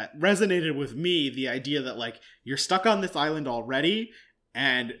thing that resonated with me, the idea that, like, you're stuck on this island already,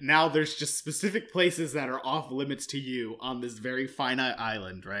 and now there's just specific places that are off limits to you on this very finite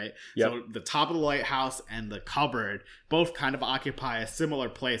island, right? Yep. So the top of the lighthouse and the cupboard both kind of occupy a similar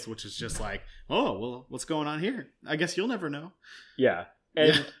place, which is just like, oh, well, what's going on here? I guess you'll never know. Yeah.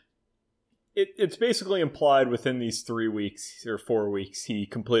 And it's basically implied within these 3 weeks or 4 weeks, he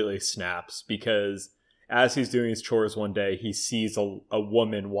completely snaps, because as he's doing his chores one day, he sees a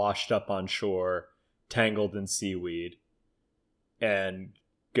woman washed up on shore, tangled in seaweed, and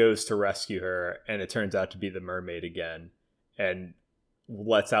goes to rescue her. And it turns out to be the mermaid again, and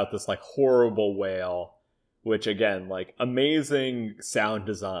lets out this like horrible wail, which again, like, amazing sound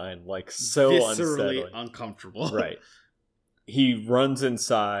design, like so viscerally unsettling. Uncomfortable. Right. He runs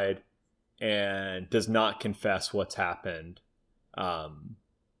inside and does not confess what's happened. And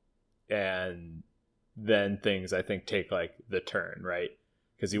then things, I think, take like the turn, right?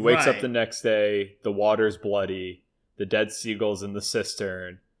 Because he wakes up the next day, the water's bloody, the dead seagull's in the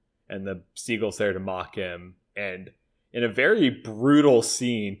cistern, and the seagull's there to mock him. And in a very brutal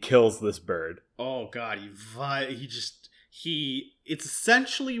scene, kills this bird. Oh god, it's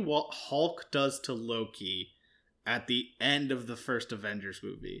essentially what Hulk does to Loki at the end of the first Avengers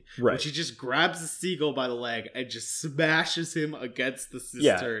movie. Right. Which he just grabs the seagull by the leg and just smashes him against the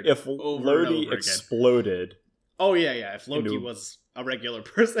cistern. Yeah, if Loki exploded. Oh, yeah. If Loki was a regular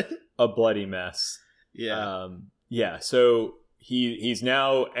person. A bloody mess. Yeah. Yeah, so he's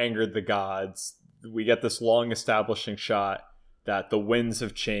now angered the gods. We get this long establishing shot that the winds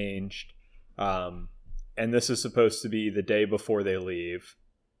have changed. And this is supposed to be the day before they leave.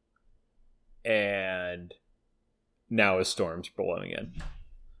 And now a storm's blowing in.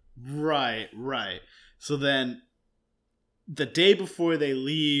 Right. So then the day before they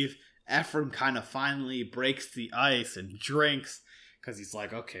leave, Ephraim kind of finally breaks the ice and drinks, because he's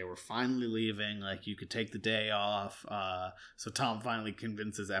like, okay, we're finally leaving. Like, you could take the day off. So Tom finally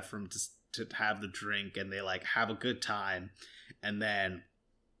convinces Ephraim to have the drink, and they like have a good time. And then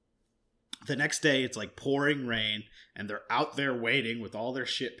the next day, it's like pouring rain, and they're out there waiting with all their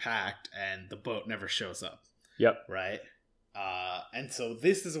shit packed, and the boat never shows up. Yep. Right. And so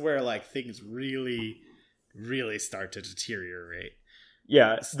this is where like things really, really start to deteriorate.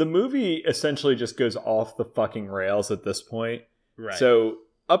 Yeah, the movie essentially just goes off the fucking rails at this point. Right. So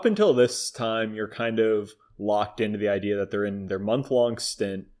up until this time, you're kind of locked into the idea that they're in their month-long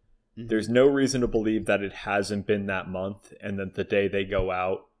stint. Mm-hmm. There's no reason to believe that it hasn't been that month, and that the day they go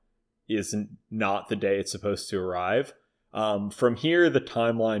out is not the day it's supposed to arrive. From here, the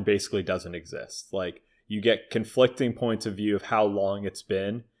timeline basically doesn't exist. Like, you get conflicting points of view of how long it's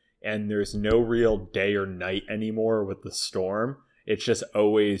been, and there's no real day or night anymore with the storm. It's just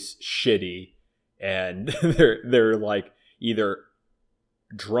always shitty, and they're like either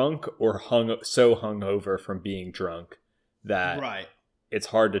drunk or so hungover from being drunk that right. It's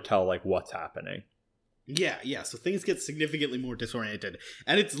hard to tell like what's happening. Yeah. So things get significantly more disoriented,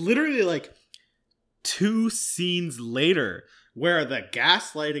 and it's literally like 2 scenes later where the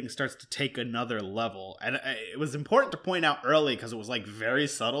gaslighting starts to take another level. And it was important to point out early because it was like very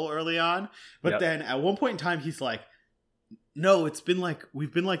subtle early on. But then at one point in time, he's like, no,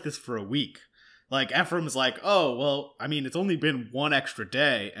 we've been like this for a week. Like, Ephraim's like, oh, well, I mean, it's only been 1 extra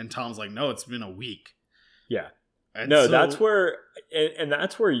day. And Tom's like, no, it's been a week. Yeah. And no, that's where, and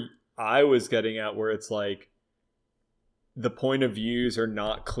that's where I was getting at, where it's like, the point of views are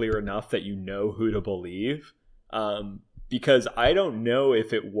not clear enough that you know who to believe. Because I don't know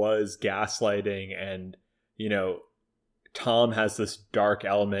if it was gaslighting and, you know, Tom has this dark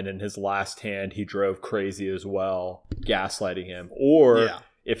element in his last hand. He drove crazy as well, gaslighting him. Or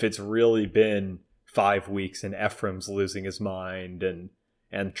if it's really been 5 weeks and Ephraim's losing his mind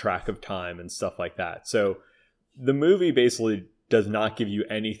and track of time and stuff like that. So the movie basically does not give you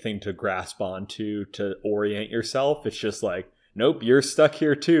anything to grasp onto to orient yourself. It's just like, nope, you're stuck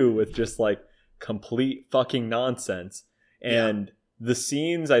here too with just like complete fucking nonsense. And the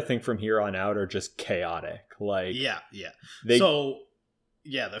scenes, I think, from here on out are just chaotic. Like, the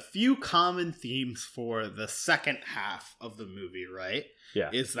few common themes for the second half of the movie, right? Yeah.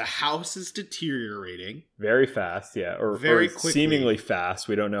 Is the house is deteriorating. Very fast, or very quickly. Seemingly fast.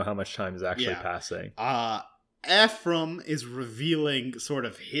 We don't know how much time is actually passing. Ephraim is revealing sort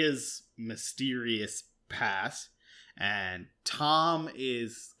of his mysterious past, and Tom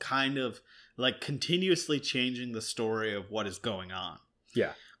is kind of like continuously changing the story of what is going on.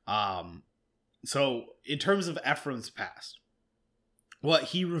 Yeah. So in terms of Ephraim's past, what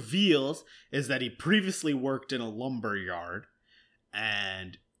he reveals is that he previously worked in a lumber yard,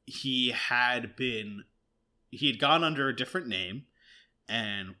 and he had gone under a different name,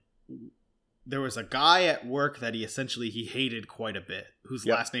 and there was a guy at work that he hated quite a bit, whose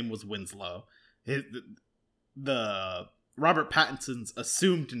last name was Winslow. The Robert Pattinson's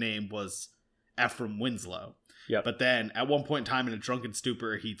assumed name was Ephraim Winslow. Yep. But then at one point in time, in a drunken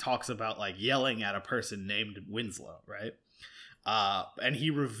stupor, he talks about like yelling at a person named Winslow, right? And he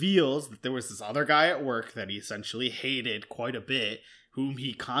reveals that there was this other guy at work that he essentially hated quite a bit, whom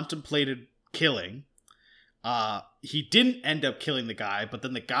he contemplated killing. He didn't end up killing the guy, but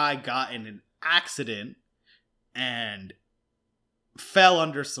then the guy got in an accident and fell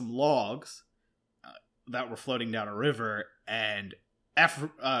under some logs that were floating down a river, and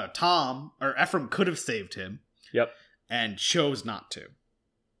Ephraim could have saved him. Yep. And chose not to.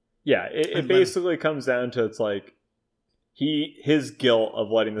 Yeah, it basically comes down to, it's like his guilt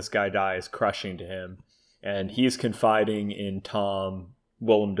of letting this guy die is crushing to him, and he's confiding in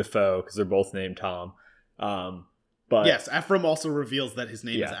Willem Dafoe, because they're both named Tom. But yes, Ephraim also reveals that his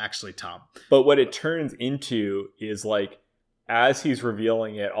name is actually Tom. But what it turns into is like, as he's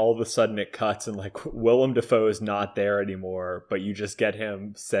revealing it, all of a sudden it cuts and like Willem Dafoe is not there anymore, but you just get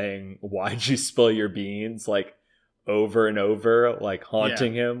him saying, "Why'd you spill your beans?" like over and over, like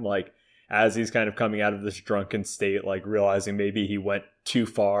haunting him, like as he's kind of coming out of this drunken state, like realizing maybe he went too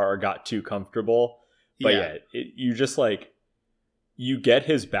far or got too comfortable. But you just like, you get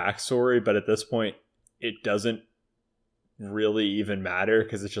his backstory, but at this point it doesn't really even matter,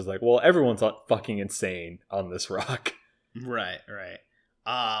 because it's just like, well, everyone's fucking insane on this rock. Right.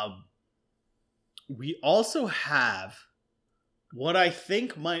 We also have what I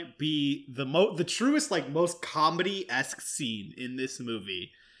think might be the truest, like most comedy-esque scene in this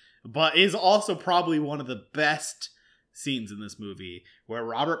movie, but is also probably one of the best scenes in this movie, where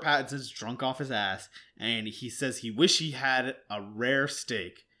Robert Pattinson's drunk off his ass, and he says he wish he had a rare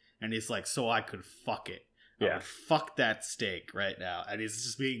steak, and he's like, so I could fuck it. I would fuck that steak right now. And he's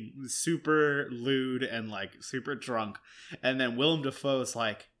just being super lewd and like super drunk. And then Willem Dafoe's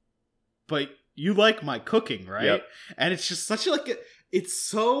like, but you like my cooking, right? Yep. And it's just such like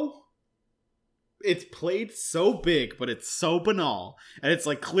it's played so big, but it's so banal. And it's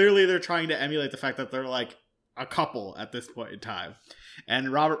like clearly they're trying to emulate the fact that they're like a couple at this point in time.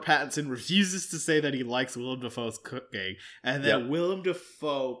 And Robert Pattinson refuses to say that he likes Willem Dafoe's cooking. And then Willem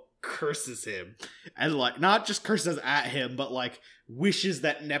Dafoe curses him. And like not just curses at him, but like wishes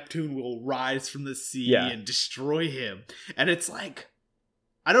that Neptune will rise from the sea and destroy him. And it's like,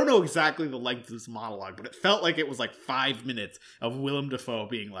 I don't know exactly the length of this monologue, but it felt like it was like 5 minutes of Willem Dafoe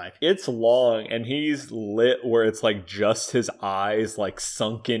being like... It's long, and he's lit where it's like just his eyes like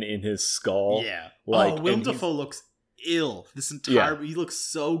sunken in his skull. Yeah. Like, Willem Dafoe looks ill. This entire... He looks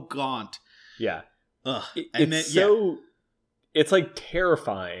so gaunt. Yeah. Ugh. It's like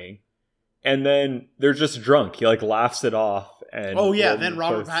terrifying. And then they're just drunk. He like laughs it off. And then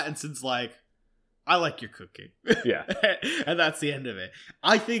Robert Pattinson's like, I like your cooking. Yeah. And that's the end of it.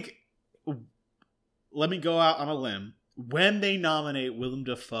 I think, let me go out on a limb. When they nominate Willem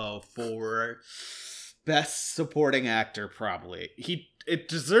Dafoe for Best Supporting Actor, probably. It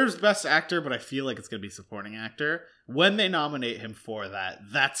deserves Best Actor, but I feel like it's going to be Supporting Actor. When they nominate him for that,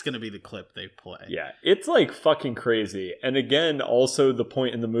 that's going to be the clip they play. Yeah, it's like fucking crazy. And again, also the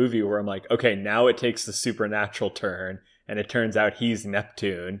point in the movie where I'm like, okay, now it takes the supernatural turn, and it turns out he's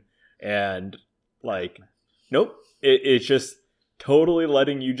Neptune. And... like, nope. It's just totally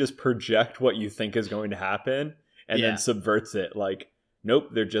letting you just project what you think is going to happen and then subverts it. Like, nope,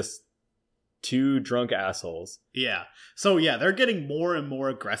 they're just two drunk assholes. Yeah. So, they're getting more and more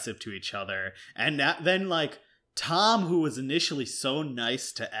aggressive to each other. And then, like, Tom, who was initially so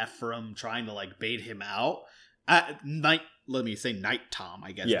nice to Ephraim, trying to, like, bait him out, at night, let me say Night Tom,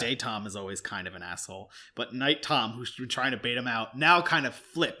 I guess. Yeah. Day Tom is always kind of an asshole. But Night Tom, who's been trying to bait him out, now kind of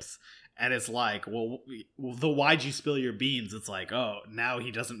flips. And it's like, why'd you spill your beans? It's like, oh, now he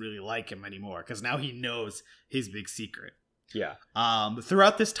doesn't really like him anymore because now he knows his big secret. Yeah.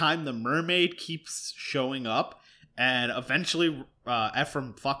 Throughout this time, the mermaid keeps showing up, and eventually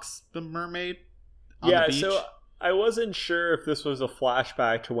Ephraim fucks the mermaid on the beach. So I wasn't sure if this was a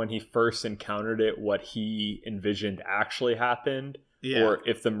flashback to when he first encountered it, what he envisioned actually happened, or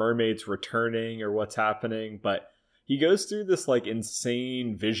if the mermaid's returning or what's happening, but... he goes through this like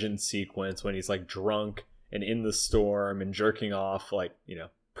insane vision sequence when he's like drunk and in the storm and jerking off, like, you know,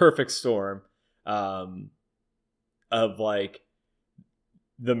 perfect storm, of like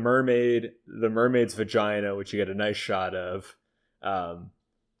the mermaid's vagina, which you get a nice shot of,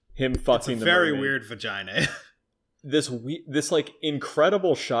 him fucking the very mermaid. Weird vagina. This like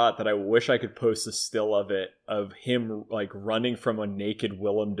incredible shot that I wish I could post a still of it, of him like running from a naked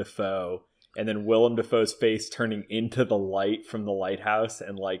Willem Dafoe. And then Willem Dafoe's face turning into the light from the lighthouse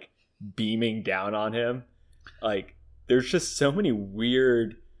and like beaming down on him. Like, there's just so many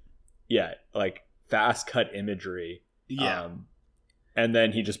weird, like fast cut imagery. Yeah. And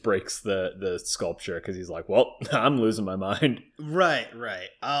then he just breaks the sculpture because he's like, well, I'm losing my mind. Right.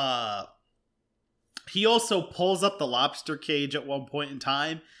 He also pulls up the lobster cage at one point in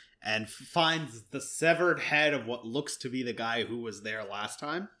time and finds the severed head of what looks to be the guy who was there last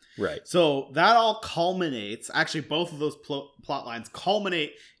time. Right. So that all culminates, actually both of those plot lines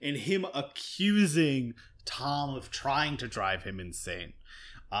culminate in him accusing Tom of trying to drive him insane.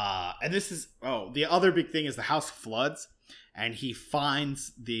 And this is, the other big thing is the house floods, and he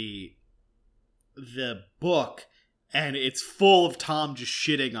finds the book, and it's full of Tom just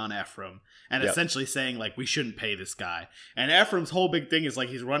shitting on Ephraim. And essentially saying, like, we shouldn't pay this guy. And Ephraim's whole big thing is, like,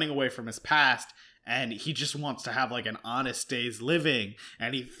 he's running away from his past, and he just wants to have, like, an honest day's living.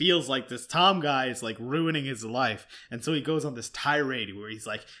 And he feels like this Tom guy is, like, ruining his life. And so he goes on this tirade where he's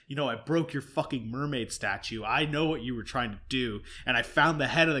like, you know, I broke your fucking mermaid statue. I know what you were trying to do. And I found the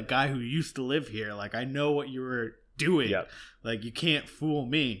head of the guy who used to live here. Like, I know what you were doing. Yep. Like, you can't fool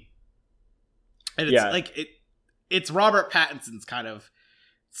me. And it's, like, it's Robert Pattinson's kind of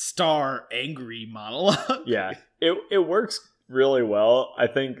star angry monologue. Yeah, it works really well. I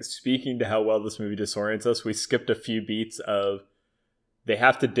think, speaking to how well this movie disorients us, we skipped a few beats of they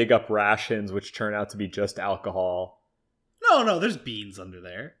have to dig up rations, which turn out to be just alcohol. No, there's beans under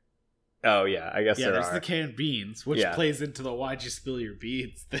there. Oh yeah, I guess there's the canned beans, which plays into the "why'd you spill your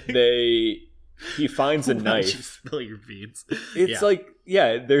beans" thing. He finds a knife. Why'd you spill your beans? It's like,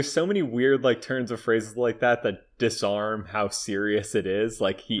 there's so many weird like turns of phrases like that disarm how serious it is.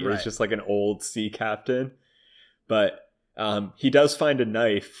 Like, he is just like an old sea captain. But he does find a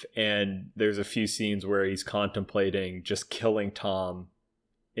knife, and there's a few scenes where he's contemplating just killing Tom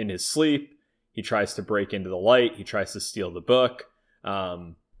in his sleep. He tries to break into the light. He tries to steal the book.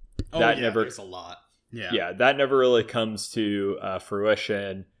 There's a lot. Yeah, that never really comes to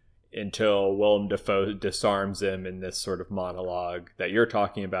fruition until Willem Dafoe disarms him in this sort of monologue that you're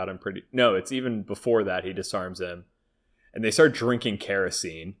talking about. It's even before that he disarms him. And they start drinking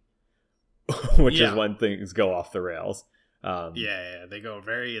kerosene, which is when things go off the rails. They go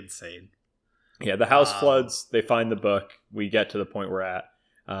very insane. Yeah, the house floods. They find the book. We get to the point we're at.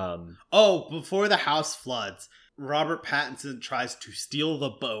 Before the house floods, Robert Pattinson tries to steal the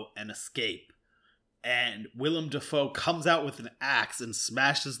boat and escape. And Willem Dafoe comes out with an axe and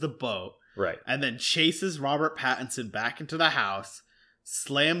smashes the boat. Right. And then chases Robert Pattinson back into the house,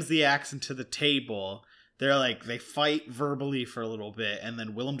 slams the axe into the table. They fight verbally for a little bit, and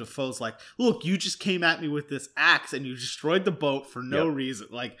then Willem Dafoe's like, look, you just came at me with this axe and you destroyed the boat for no reason.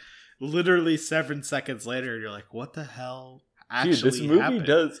 Like, literally 7 seconds later, you're like, what the hell actually happened? Dude, this movie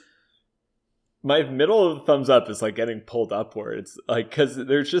does... My middle of the thumbs up is like getting pulled upwards, like, because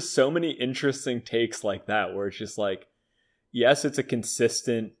there's just so many interesting takes like that where it's just like, yes, it's a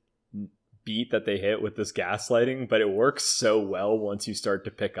consistent beat that they hit with this gaslighting, but it works so well once you start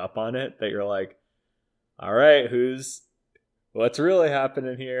to pick up on it that you're like, all right, what's really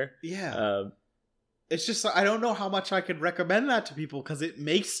happening here? Yeah. It's just, I don't know how much I could recommend that to people because it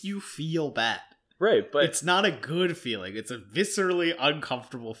makes you feel bad. Right, but it's not a good feeling. It's a viscerally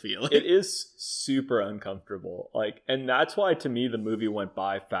uncomfortable feeling. It is super uncomfortable. Like, and that's why to me the movie went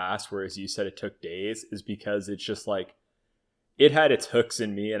by fast, whereas you said it took days, is because it's just like it had its hooks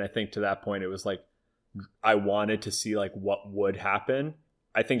in me, and I think to that point it was like I wanted to see like what would happen.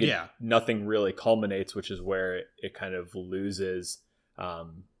 I think nothing really culminates, which is where it kind of loses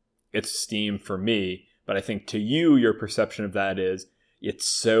its steam for me. But I think to you, your perception of that is it's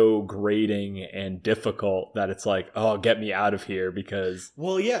so grating and difficult that it's like, oh, get me out of here because...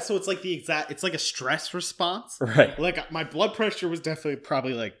 Well, yeah, so it's like it's like a stress response. Right. Like, my blood pressure was definitely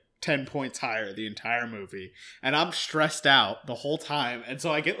probably like 10 points higher the entire movie. And I'm stressed out the whole time. And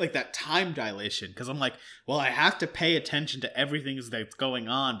so I get like that time dilation because I'm like, well, I have to pay attention to everything that's going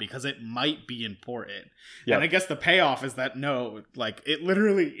on because it might be important. Yep. And I guess the payoff is that no, like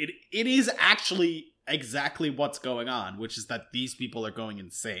it is actually exactly what's going on, which is that these people are going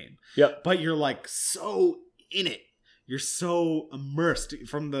insane. Yep. But you're like so in it. You're so immersed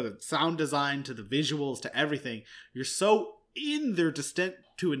from the sound design to the visuals to everything. You're so in their descent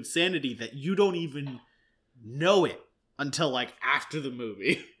to insanity that you don't even know it until like after the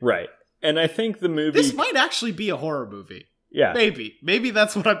movie. Right. And I think the movie... This might actually be a horror movie. Yeah. Maybe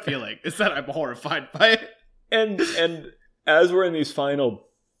that's what I'm feeling, is that I'm horrified by it. And as we're in these final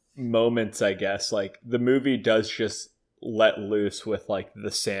moments, I guess, like the movie does just let loose with like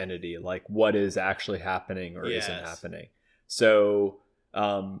the sanity, like what is actually happening or isn't happening. So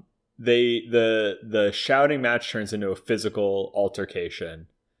the shouting match turns into a physical altercation.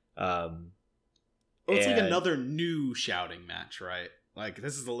 It's like another new shouting match, right? Like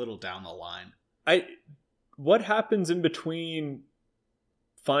this is a little down the line. What happens in between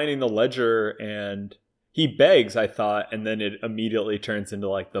finding the ledger and he begs, I thought, and then it immediately turns into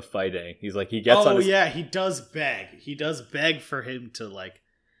like the fighting. He's like, he gets on his... yeah, he does beg. He does beg for him to like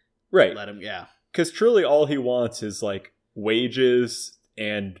let him, because truly all he wants is like wages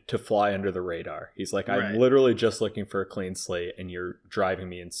and to fly under the radar. He's like, I'm literally just looking for a clean slate and you're driving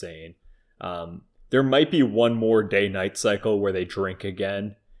me insane. There might be one more day-night cycle where they drink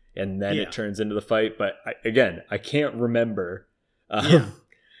again and then it turns into the fight. But I can't remember.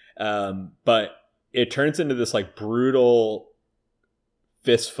 But it turns into this like brutal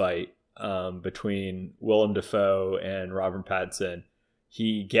fist fight between Willem Dafoe and Robert Pattinson.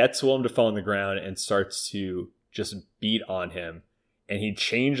 He gets Willem Dafoe on the ground and starts to just beat on him. And he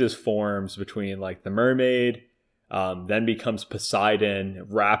changes forms between like the mermaid, then becomes Poseidon,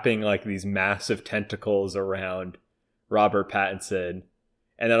 wrapping like these massive tentacles around Robert Pattinson.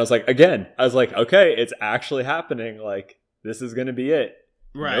 And then I was like, okay, it's actually happening. Like, this is going to be it.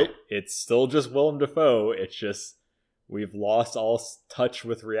 Right. Nope, it's still just Willem Dafoe. It's just we've lost all touch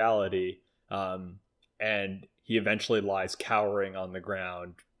with reality. And he eventually lies cowering on the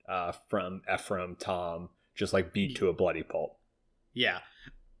ground from Ephraim Tom, just like beat to a bloody pulp. Yeah.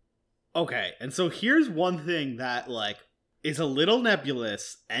 Okay, and so here's one thing that like is a little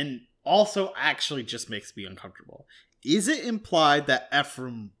nebulous and also actually just makes me uncomfortable. Is it implied that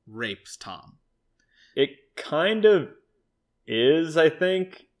Ephraim rapes Tom? It kind of is, I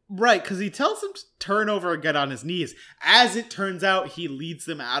think. Right, because he tells him to turn over and get on his knees. As it turns out, he leads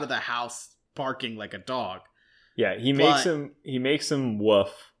them out of the house barking like a dog. Yeah, he makes him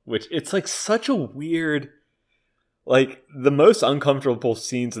woof, which it's like such a weird... Like, the most uncomfortable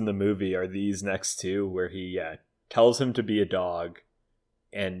scenes in the movie are these next two, where he tells him to be a dog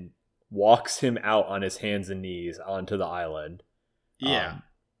and walks him out on his hands and knees onto the island. Yeah.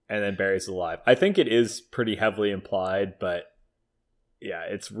 And then buries alive. I think it is pretty heavily implied, but yeah,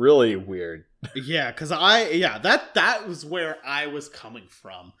 it's really weird. Yeah, because that was where I was coming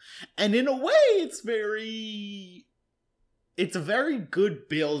from. And in a way, it's a very good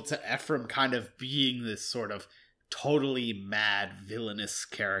build to Ephraim kind of being this sort of totally mad, villainous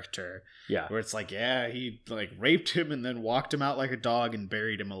character. Yeah. Where it's like, yeah, he like raped him and then walked him out like a dog and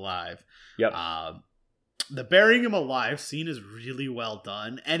buried him alive. Yep. The burying him alive scene is really well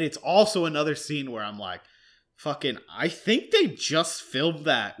done. And it's also another scene where I'm like, fucking, I think they just filmed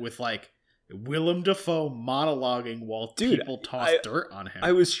that with like Willem Dafoe monologuing while people toss dirt on him.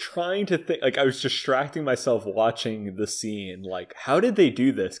 I was trying to think, like, I was distracting myself watching the scene. Like, how did they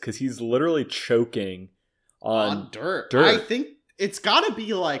do this? Because he's literally choking on dirt. I think it's got to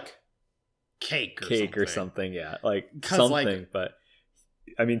be like cake or something. Yeah, like something. But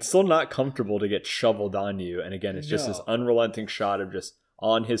I mean, still not comfortable to get shoveled on you. And again, it's just this unrelenting shot of just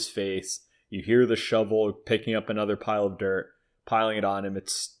on his face. You hear the shovel picking up another pile of dirt, piling it on him.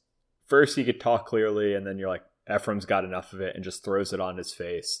 It's first he could talk clearly, and then you're like, Ephraim's got enough of it and just throws it on his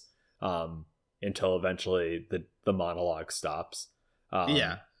face until eventually the monologue stops.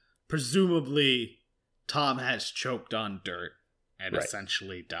 Yeah. Presumably, Tom has choked on dirt and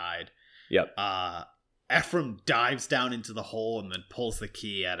essentially died. Yep. Ephraim dives down into the hole and then pulls the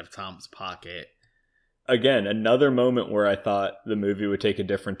key out of Tom's pocket. Again, another moment where I thought the movie would take a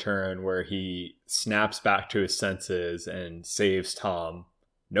different turn, where he snaps back to his senses and saves Tom.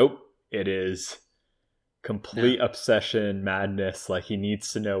 Nope. It is complete obsession, madness. Like, he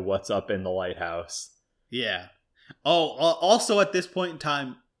needs to know what's up in the lighthouse. Yeah. Oh, also at this point in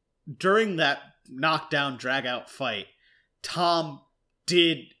time, during that knockdown, drag-out fight, Tom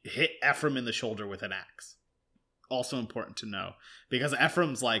did hit Ephraim in the shoulder with an axe. Also important to know. Because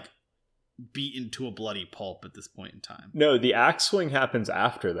Ephraim's, like, beaten to a bloody pulp at this point in time. No, the axe swing happens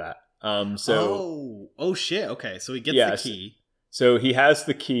after that. Oh shit. Okay, so he gets the key. So he has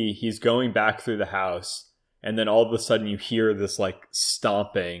the key. He's going back through the house, and then all of a sudden you hear this like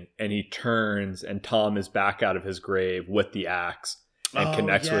stomping, and he turns, and Tom is back out of his grave with the axe and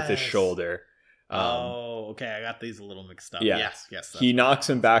connects with his shoulder. Okay, I got these a little mixed up. Yeah. Yes. He knocks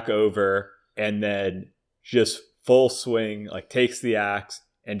him back over, and then just full swing, like takes the axe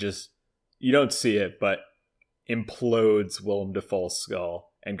and just, you don't see it, but implodes Willem Dafoe's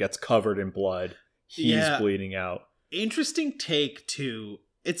skull and gets covered in blood. He's bleeding out. Interesting take too.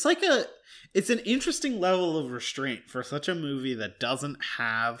 It's an interesting level of restraint for such a movie that doesn't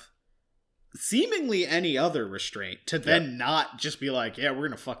have seemingly any other restraint to then not just be like, yeah, we're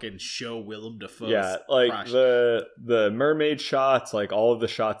gonna fucking show Willem Dafoe's crush. the mermaid shots, like all of the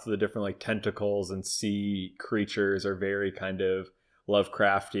shots of the different like tentacles and sea creatures are very kind of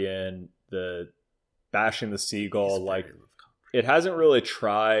Lovecraftian. The bashing the seagull, like, it hasn't really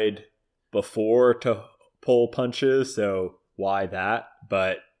tried before to pull punches, so why that?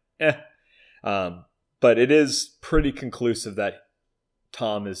 But but it is pretty conclusive that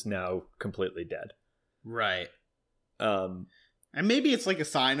Tom is now completely dead. Right. And maybe it's like a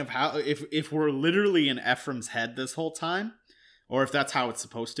sign of how, if we're literally in Ephraim's head this whole time, or if that's how it's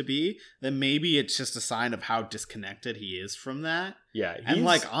supposed to be, then maybe it's just a sign of how disconnected he is from that. Yeah. And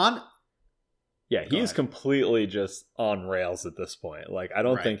like he's completely just on rails at this point. Like, I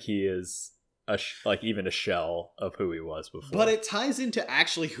don't think he is even a shell of who he was before. But it ties into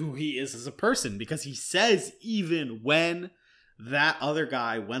actually who he is as a person, because he says even when that other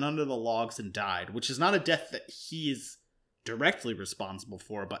guy went under the logs and died, which is not a death that he is directly responsible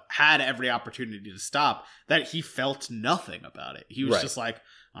for, but had every opportunity to stop, that he felt nothing about it. He was just like,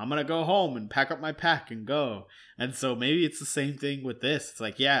 I'm gonna go home and pack up my pack and go. And so maybe it's the same thing with this. It's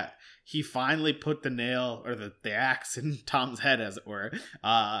like, yeah, he finally put the nail or the axe in Tom's head, as it were,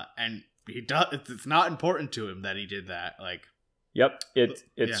 and he does. It's not important to him that he did that. Like, yep,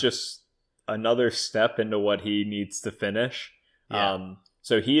 it's just another step into what he needs to finish. Yeah.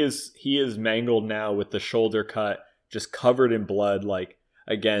 So he is mangled now with the shoulder cut, just covered in blood. Like,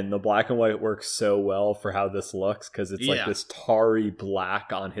 again, the black and white works so well for how this looks, because it's like this tarry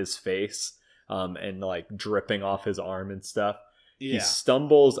black on his face, and like dripping off his arm and stuff. Yeah. He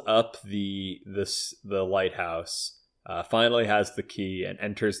stumbles up the lighthouse, finally has the key and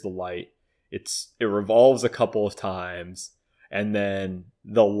enters the light. It revolves a couple of times, and then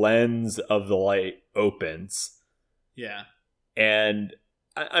the lens of the light opens. Yeah. And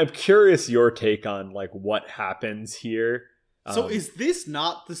I'm curious your take on like what happens here. So is this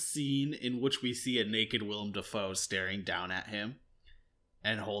not the scene in which we see a naked Willem Dafoe staring down at him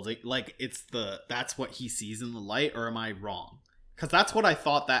and holding, like, that's what he sees in the light, or am I wrong? Because that's what I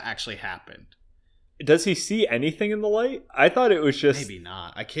thought that actually happened. Does he see anything in the light? I thought it was just... Maybe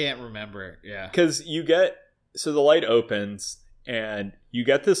not. I can't remember. Yeah. Because so the light opens and you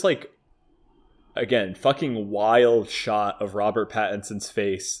get this, like, again, fucking wild shot of Robert Pattinson's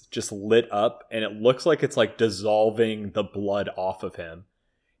face just lit up, and it looks like it's like dissolving the blood off of him.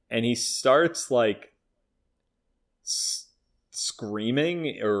 And he starts like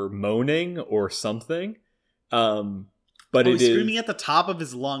screaming or moaning or something. But he's screaming at the top of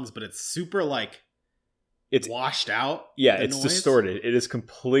his lungs, but it's super like it's washed out. Yeah, it's noise. Distorted. It is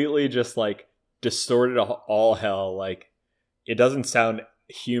completely just like distorted all hell. Like, it doesn't sound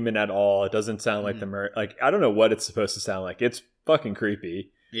human at all. It doesn't sound like like, I don't know what it's supposed to sound like. It's fucking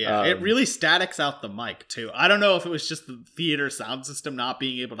creepy. Yeah, it really statics out the mic too. I don't know if it was just the theater sound system not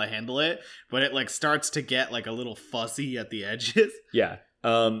being able to handle it, but it like starts to get like a little fuzzy at the edges. Yeah.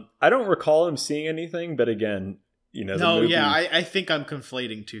 I don't recall him seeing anything, but again, you know, no, movie... yeah, I think I'm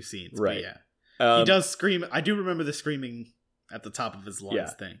conflating two scenes. Right. But yeah. He does scream. I do remember the screaming at the top of his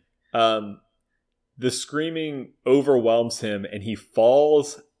lungs thing. The screaming overwhelms him, and he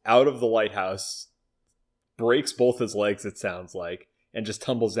falls out of the lighthouse, breaks both his legs, it sounds like, and just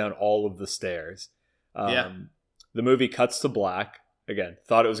tumbles down all of the stairs. The movie cuts to black. Again,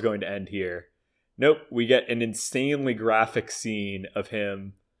 thought it was going to end here. Nope, we get an insanely graphic scene of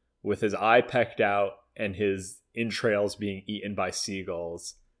him with his eye pecked out and his entrails being eaten by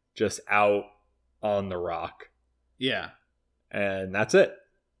seagulls, just out on the rock. Yeah. And that's it.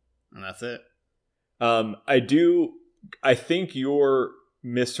 And that's it. I think you're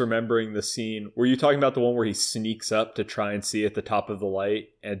misremembering the scene. Were you talking about the one where he sneaks up to try and see at the top of the light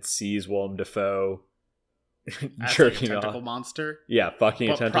and sees Willem Dafoe jerking a tentacle off? Monster? Yeah,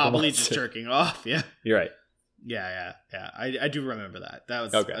 fucking a tentacle probably monster. Just jerking off, yeah. You're right. Yeah. I do remember that. That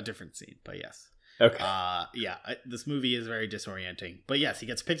was a different scene, but yes. Okay. This movie is very disorienting. But yes, he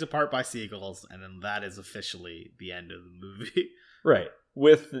gets picked apart by seagulls, and then that is officially the end of the movie. Right.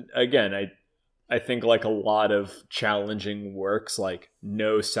 With, again, I think like a lot of challenging works, like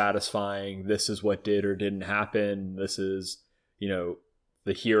no satisfying, this is what did or didn't happen. This is, you know,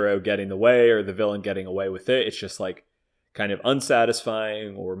 the hero getting away or the villain getting away with it. It's just like kind of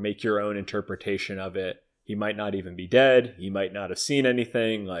unsatisfying, or make your own interpretation of it. He might not even be dead. He might not have seen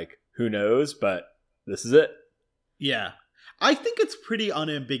anything. Like, who knows? But this is it. Yeah. I think it's pretty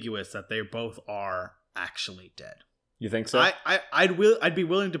unambiguous that they both are actually dead. You think so? I'd be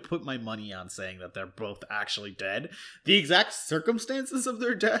willing to put my money on saying that they're both actually dead. The exact circumstances of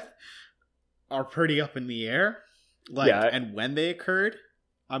their death are pretty up in the air. And when they occurred,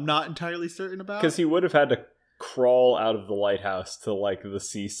 I'm not entirely certain about. Because he would have had to crawl out of the lighthouse to like the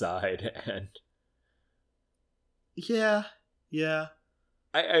seaside and... Yeah.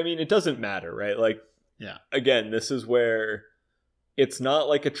 I mean, it doesn't matter, right? Like, yeah. Again, this is where it's not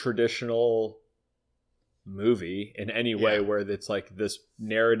like a traditional movie in any way where it's like this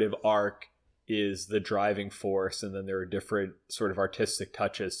narrative arc is the driving force and then there are different sort of artistic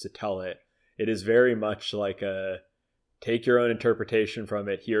touches to tell it. It is very much like a take your own interpretation from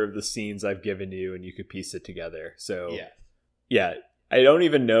it. Here are the scenes I've given you and you could piece it together. So yeah, I don't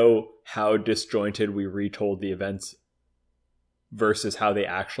even know how disjointed we retold the events versus how they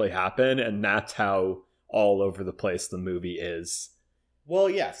actually happen, and that's how all over the place the movie is. Well,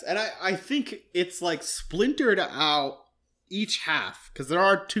 yes, and I think it's like splintered out each half, because there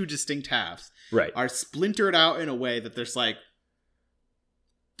are two distinct halves. Right. Are splintered out in a way that there's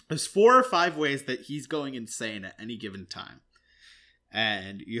 4 or 5 ways that he's going insane at any given time.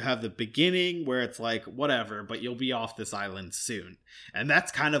 And you have the beginning where it's like, whatever, but you'll be off this island soon. And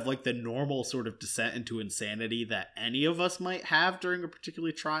that's kind of like the normal sort of descent into insanity that any of us might have during a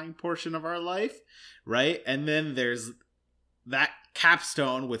particularly trying portion of our life, right? And then there's that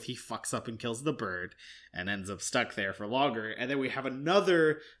capstone with he fucks up and kills the bird and ends up stuck there for longer. And then we have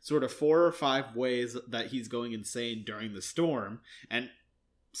another sort of 4 or 5 ways that he's going insane during the storm. And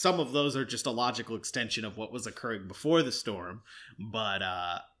some of those are just a logical extension of what was occurring before the storm, but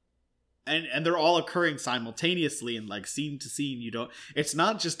and they're all occurring simultaneously and like scene to scene. It's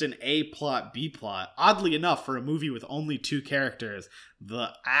not just an A plot, B plot. Oddly enough, for a movie with only 2 characters, the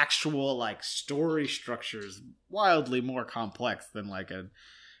actual like story structure is wildly more complex than like a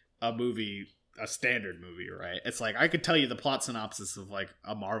standard movie, right? It's like I could tell you the plot synopsis of like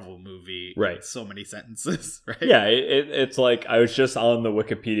a Marvel movie in so many sentences, right? Yeah, it's like I was just on the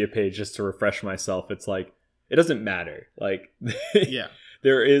Wikipedia page just to refresh myself. It's like it doesn't matter. Like yeah.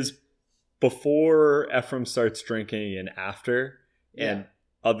 There is before Ephraim starts drinking and after. Yeah. And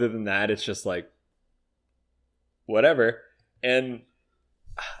other than that, it's just like, whatever. And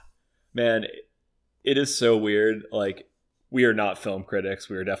man, it is so weird. Like, we are not film critics.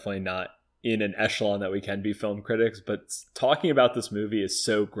 We are definitely not in an echelon that we can be film critics. But talking about this movie is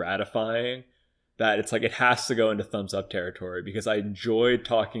so gratifying that it's like it has to go into thumbs up territory, because I enjoyed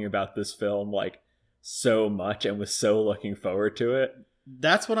talking about this film like so much and was so looking forward to it.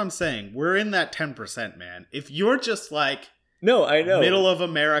 That's what I'm saying. We're in that 10%, man. If you're just like, no, I know, middle of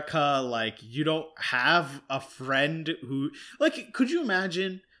America, like you don't have a friend who, like, could you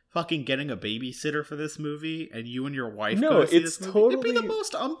imagine fucking getting a babysitter for this movie and you and your wife go to see this movie? It'd be the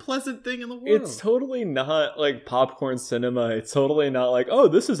most unpleasant thing in the world. It's totally not like popcorn cinema. It's totally not like, oh,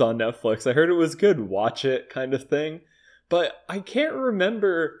 this is on Netflix, I heard it was good, watch it kind of thing. But I can't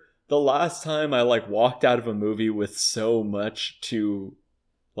remember the last time I like walked out of a movie with so much to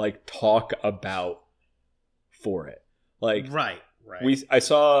like talk about for it. Like, right. I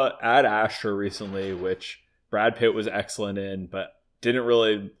saw Ad Astra recently, which Brad Pitt was excellent in, but didn't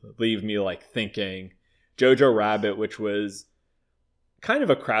really leave me like thinking. Jojo Rabbit, which was kind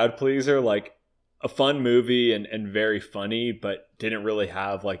of a crowd pleaser, like a fun movie and very funny, but didn't really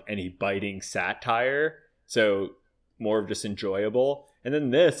have like any biting satire. So more of just enjoyable. And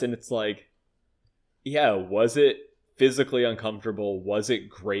then this, and it's like, yeah, was it physically uncomfortable? Was it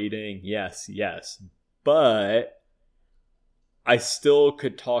grating? Yes. But I still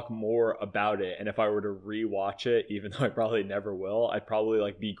could talk more about it, and if I were to rewatch it, even though I probably never will, I'd probably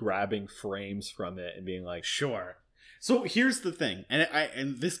like be grabbing frames from it and being like, sure. So here's the thing,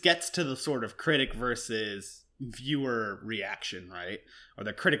 and this gets to the sort of critic versus viewer reaction, right? Or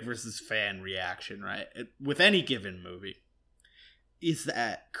the critic versus fan reaction, right? With any given movie, is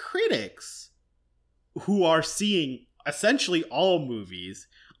that critics who are seeing essentially all movies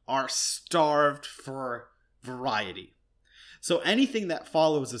are starved for variety. So anything that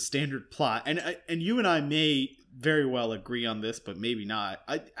follows a standard plot, and you and I may very well agree on this, but maybe not.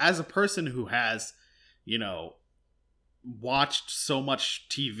 As a person who has, watched so much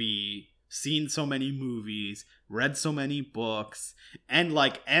TV, seen so many movies, read so many books, and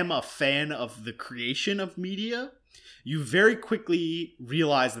like am a fan of the creation of media, you very quickly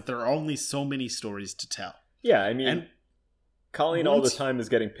realize that there are only so many stories to tell. Yeah, I mean, Colleen all the time is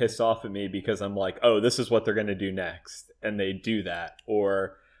getting pissed off at me because I'm like, oh, this is what they're going to do next. And they do that.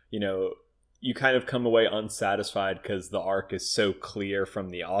 Or, you kind of come away unsatisfied because the arc is so clear from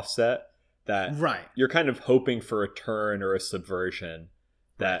the offset that you're kind of hoping for a turn or a subversion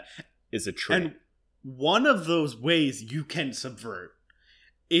that is a treat. And one of those ways you can subvert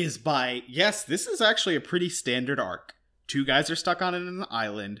is by, yes, this is actually a pretty standard arc. Two guys are stuck on an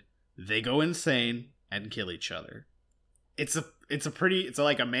island. They go insane and kill each other. It's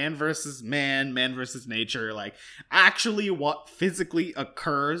like a man versus man versus nature. Like, actually what physically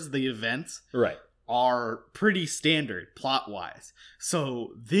occurs, the events, are pretty standard plot-wise.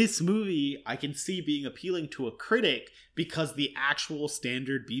 So this movie, I can see being appealing to a critic because the actual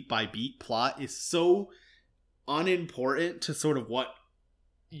standard beat-by-beat plot is so unimportant to sort of what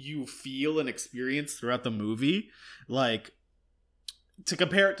you feel and experience throughout the movie. Like, to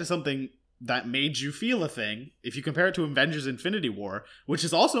compare it to something that made you feel a thing, if you compare it to Avengers Infinity War, which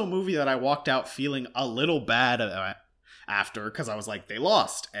is also a movie that I walked out feeling a little bad after, because I was like, they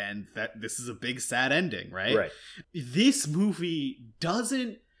lost, and that this is a big sad ending, right? This movie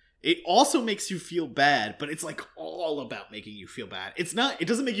doesn't, it also makes you feel bad, but it's like all about making you feel bad. It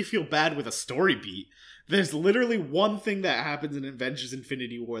doesn't make you feel bad with a story beat. There's literally one thing that happens in Avengers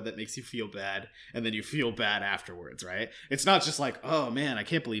Infinity War that makes you feel bad, and then you feel bad afterwards, right? It's not just like, oh man, I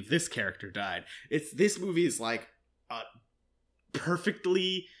can't believe this character died. This movie is like a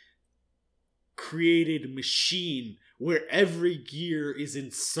perfectly created machine where every gear is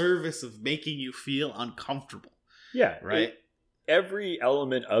in service of making you feel uncomfortable. Yeah, right? Every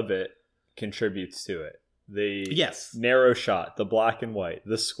element of it contributes to it. The yes. narrow shot, the black and white,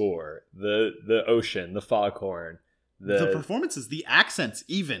 the score, the ocean, the foghorn, the performances, the accents,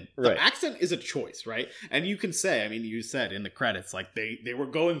 even. The accent is a choice, right? And you can say, I mean, you said in the credits, like they were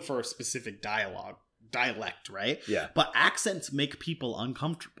going for a specific dialect, right? Yeah. But accents make people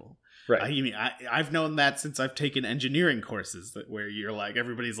uncomfortable. Right. I mean, I've known that since I've taken engineering courses where you're like,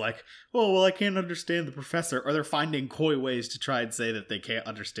 everybody's like, oh, well, I can't understand the professor. Or they're finding coy ways to try and say that they can't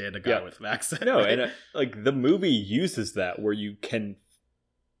understand a guy with an accent. No, right? and like the movie uses that where you can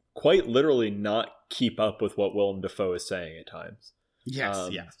quite literally not keep up with what Willem Dafoe is saying at times. Yes,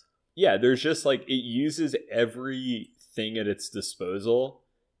 yes. Yeah, there's just like, it uses everything at its disposal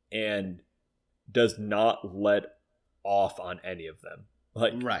and does not let off on any of them.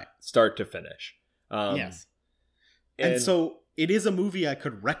 like right, start to finish. Yes. And so it is a movie I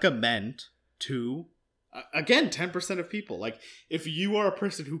could recommend to, again, 10% of people. Like, if you are a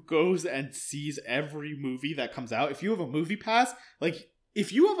person who goes and sees every movie that comes out, if you have a movie pass, like,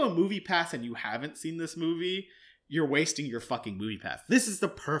 if you have a movie pass and you haven't seen this movie, you're wasting your fucking movie pass. This is the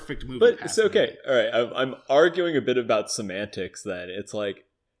perfect movie pass. But, okay, all right, I'm arguing a bit about semantics then. It's like,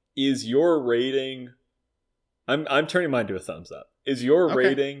 is your rating... I'm turning mine to a thumbs up. Is your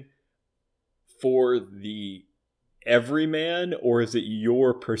rating for the everyman, or is it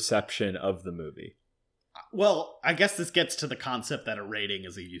your perception of the movie? Well, I guess this gets to the concept that a rating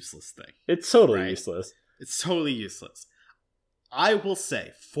is a useless thing. It's totally useless. It's totally useless. I will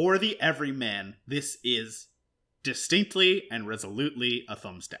say, for the everyman, this is distinctly and resolutely a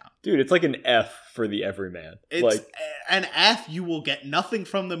thumbs down. Dude, it's like an F for the everyman. It's like an F. You will get nothing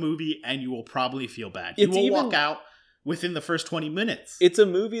from the movie, and you will probably feel bad. You will walk out within the first 20 minutes. It's a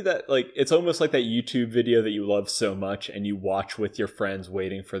movie that, like, it's almost like that YouTube video that you love so much and you watch with your friends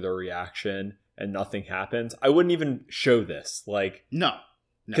waiting for their reaction and nothing happens. I wouldn't even show this. Like, no.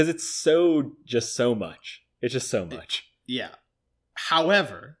 Because it's just so much. It's just so much. Yeah.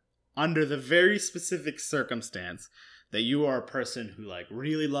 However, under the very specific circumstance that you are a person who, like,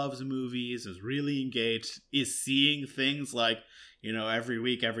 really loves movies, is really engaged, is seeing things like, you know, every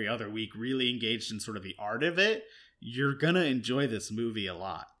week, every other week, really engaged in sort of the art of it, you're gonna enjoy this movie a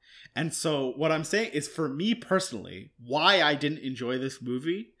lot. And so what I'm saying is, for me personally, why I didn't enjoy this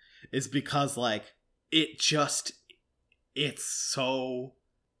movie is because, like, it's so...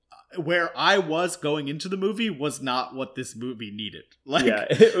 Where I was going into the movie was not what this movie needed. Like, yeah,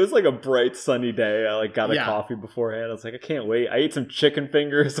 it was like a bright sunny day. I like got a coffee beforehand. I was like, I can't wait. I ate some chicken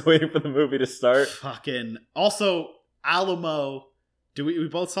fingers waiting for the movie to start. Fucking... Also, Alamo... We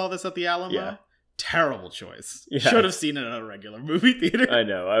both saw this at the Alamo? Yeah. Terrible choice. Yeah. Should have seen it at a regular movie theater. I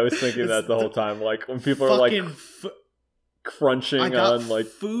know. I was thinking that the whole time. Like, when people are like crunching on like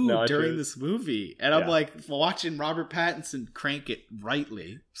food nachos during this movie, and I'm like watching Robert Pattinson crank it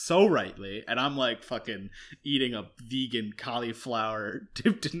so rightly, and I'm like fucking eating a vegan cauliflower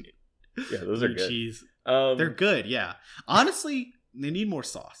dipped in those are good cheese. They're good. Yeah, honestly, they need more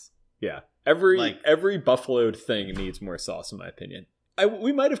sauce. Yeah, every buffaloed thing needs more sauce, in my opinion.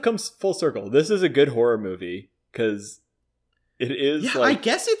 We might have come full circle. This is a good horror movie because it is. Yeah, I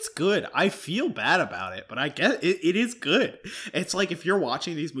guess it's good. I feel bad about it, but I guess it is good. It's like, if you're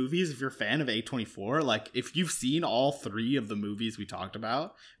watching these movies, if you're a fan of A24, like, if you've seen all three of the movies we talked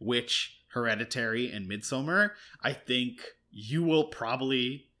about, Witch, Hereditary, and Midsommar, I think you will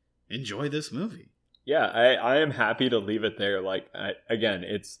probably enjoy this movie. Yeah, I am happy to leave it there. Like, again,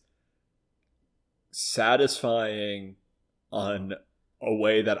 it's satisfying on a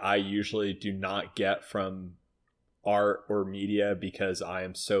way that I usually do not get from art or media, because I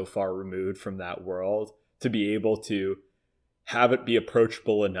am so far removed from that world, to be able to have it be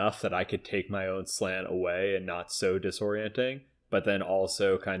approachable enough that I could take my own slant away and not so disorienting, but then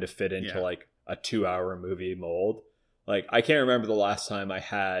also kind of fit into like a 2-hour movie mold. Like, I can't remember the last time I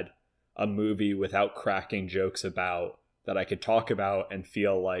had a movie without cracking jokes about that I could talk about and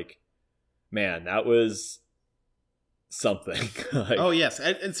feel like, man, that was something. Like, oh yes,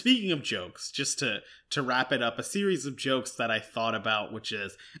 and speaking of jokes, just to wrap it up, a series of jokes that I thought about, which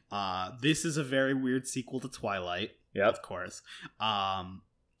is this is a very weird sequel to Twilight. Yeah, of course.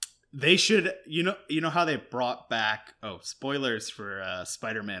 They should, you know how they brought back, spoilers for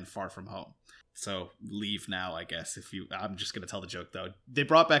Spider-Man Far From Home, so leave now, I guess. I'm just gonna tell the joke though. They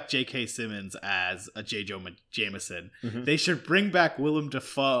brought back J.K. Simmons as a J. Jonah Jameson. Mm-hmm. They should bring back Willem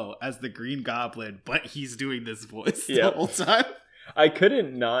Dafoe as the Green Goblin, but he's doing this voice the whole time. I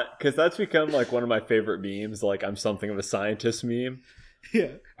couldn't not, because that's become like one of my favorite memes, like I'm something of a scientist meme.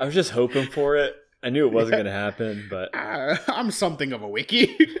 Yeah, I was just hoping for it. I knew it wasn't gonna happen, but I'm something of a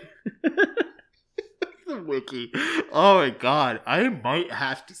wiki. The wiki. Oh my god, I might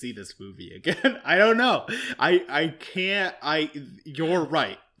have to see this movie again. I don't know. I can't. You're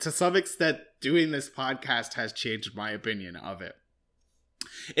right. To some extent, doing this podcast has changed my opinion of it.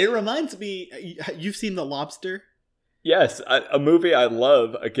 It reminds me. You've seen The Lobster? Yes, a movie I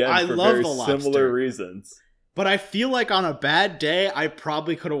love. Again, I for love very The Lobster. Similar reasons. But I feel like on a bad day, I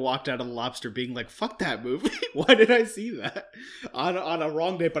probably could have walked out of The Lobster being like, fuck that movie. Why did I see that? On a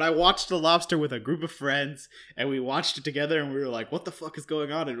wrong day. But I watched The Lobster with a group of friends, and we watched it together, and we were like, what the fuck is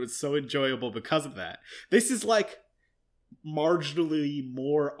going on? And it was so enjoyable because of that. This is like marginally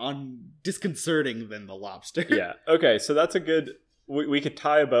more disconcerting than The Lobster. Yeah. Okay, so that's a good... We could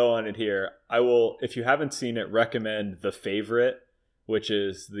tie a bow on it here. I will, if you haven't seen it, recommend The Favorite, which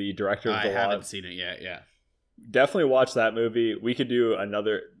is the director of I haven't seen it yet, yeah. definitely watch that movie. We could do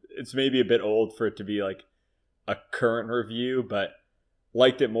another. It's maybe a bit old for it to be like a current review, but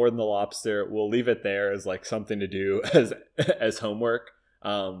liked it more than The Lobster. We'll leave it there as like something to do as homework.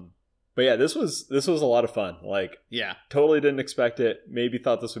 But yeah, this was a lot of fun. Like, yeah, totally didn't expect it. Maybe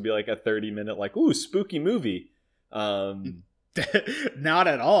thought this would be like a 30-minute like, ooh, spooky movie. Not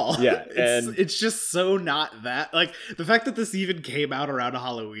at all. Yeah, it's just so not that. Like, the fact that this even came out around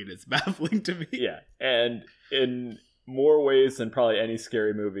Halloween is baffling to me. Yeah, and in more ways than probably any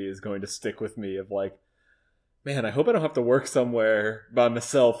scary movie is going to stick with me of like, man, I hope I don't have to work somewhere by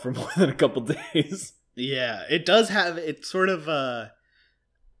myself for more than a couple days. Yeah, it does have, it's sort of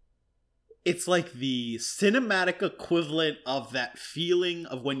it's like the cinematic equivalent of that feeling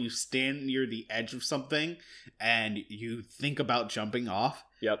of when you stand near the edge of something and you think about jumping off.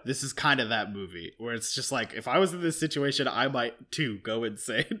 Yep. This is kind of that movie where it's just like, if I was in this situation, I might too go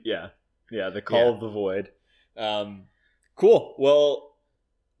insane. Yeah. Yeah, the call of the void. Cool. Well,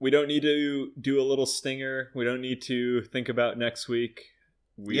 we don't need to do a little stinger. We don't need to think about next week.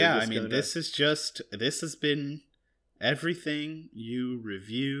 This has been everything you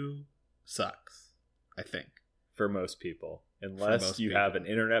review sucks, I think. For most people. Unless you have an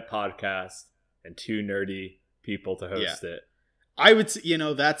internet podcast and two nerdy people to host it. I would say,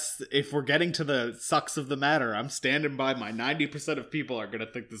 that's, if we're getting to the sucks of the matter, I'm standing by my 90% of people are going to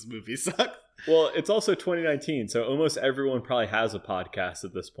think this movie sucks. Well, it's also 2019, so almost everyone probably has a podcast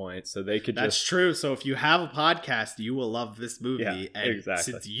at this point, so they could That's true. So if you have a podcast, you will love this movie. Yeah, and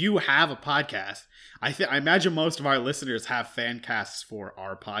exactly. Since you have a podcast, I imagine most of our listeners have fan casts for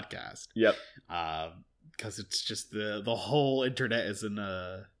our podcast. Yep. Because it's just the whole internet is in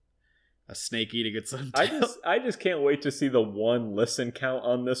a snake eating its own tail. I just can't wait to see the one listen count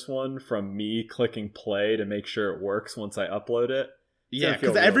on this one from me clicking play to make sure it works once I upload it. Yeah,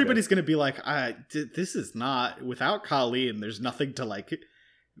 because everybody's going to be like, this is not, without Colleen, there's nothing to like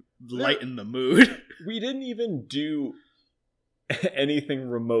lighten the mood. We didn't even do anything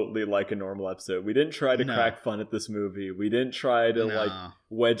remotely like a normal episode. We didn't try to crack fun at this movie. We didn't try to like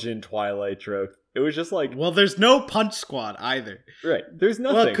wedge in Twilight joke. It was just like, well, there's no Punch Squad either. Right. There's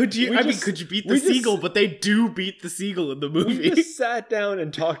nothing. Well, could you beat the seagull? But they do beat the seagull in the movie. We just sat down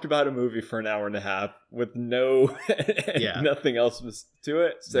and talked about a movie for an hour and a half with nothing else to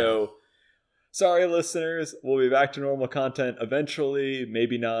it. So, sorry, listeners. We'll be back to normal content eventually.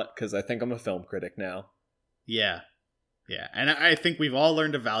 Maybe not, because I think I'm a film critic now. Yeah. Yeah. And I think we've all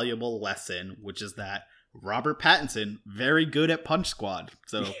learned a valuable lesson, which is that Robert Pattinson, very good at Punch Squad.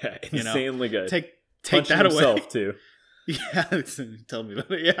 So, insanely good. Take Punching that away. Himself too. Yeah, tell me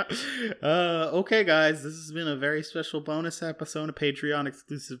about it. Yeah. Okay, guys, this has been a very special bonus episode, a Patreon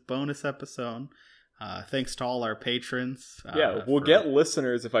exclusive bonus episode. Thanks to all our patrons. We'll get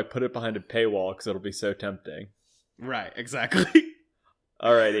listeners if I put it behind a paywall because it'll be so tempting. Right, exactly.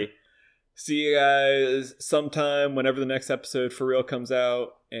 Alrighty. See you guys sometime whenever the next episode for real comes out.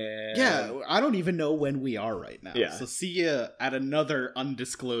 And I don't even know when we are right now. Yeah. So see you at another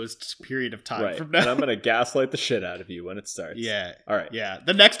undisclosed period of time from now. And I'm going to gaslight the shit out of you when it starts. Yeah. All right. Yeah.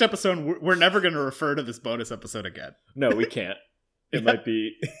 The next episode, we're never going to refer to this bonus episode again. No, we can't. It might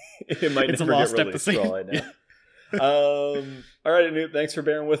be. It might never get released for all I know. All right, Anoop. Thanks for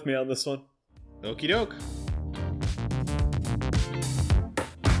bearing with me on this one. Okie doke.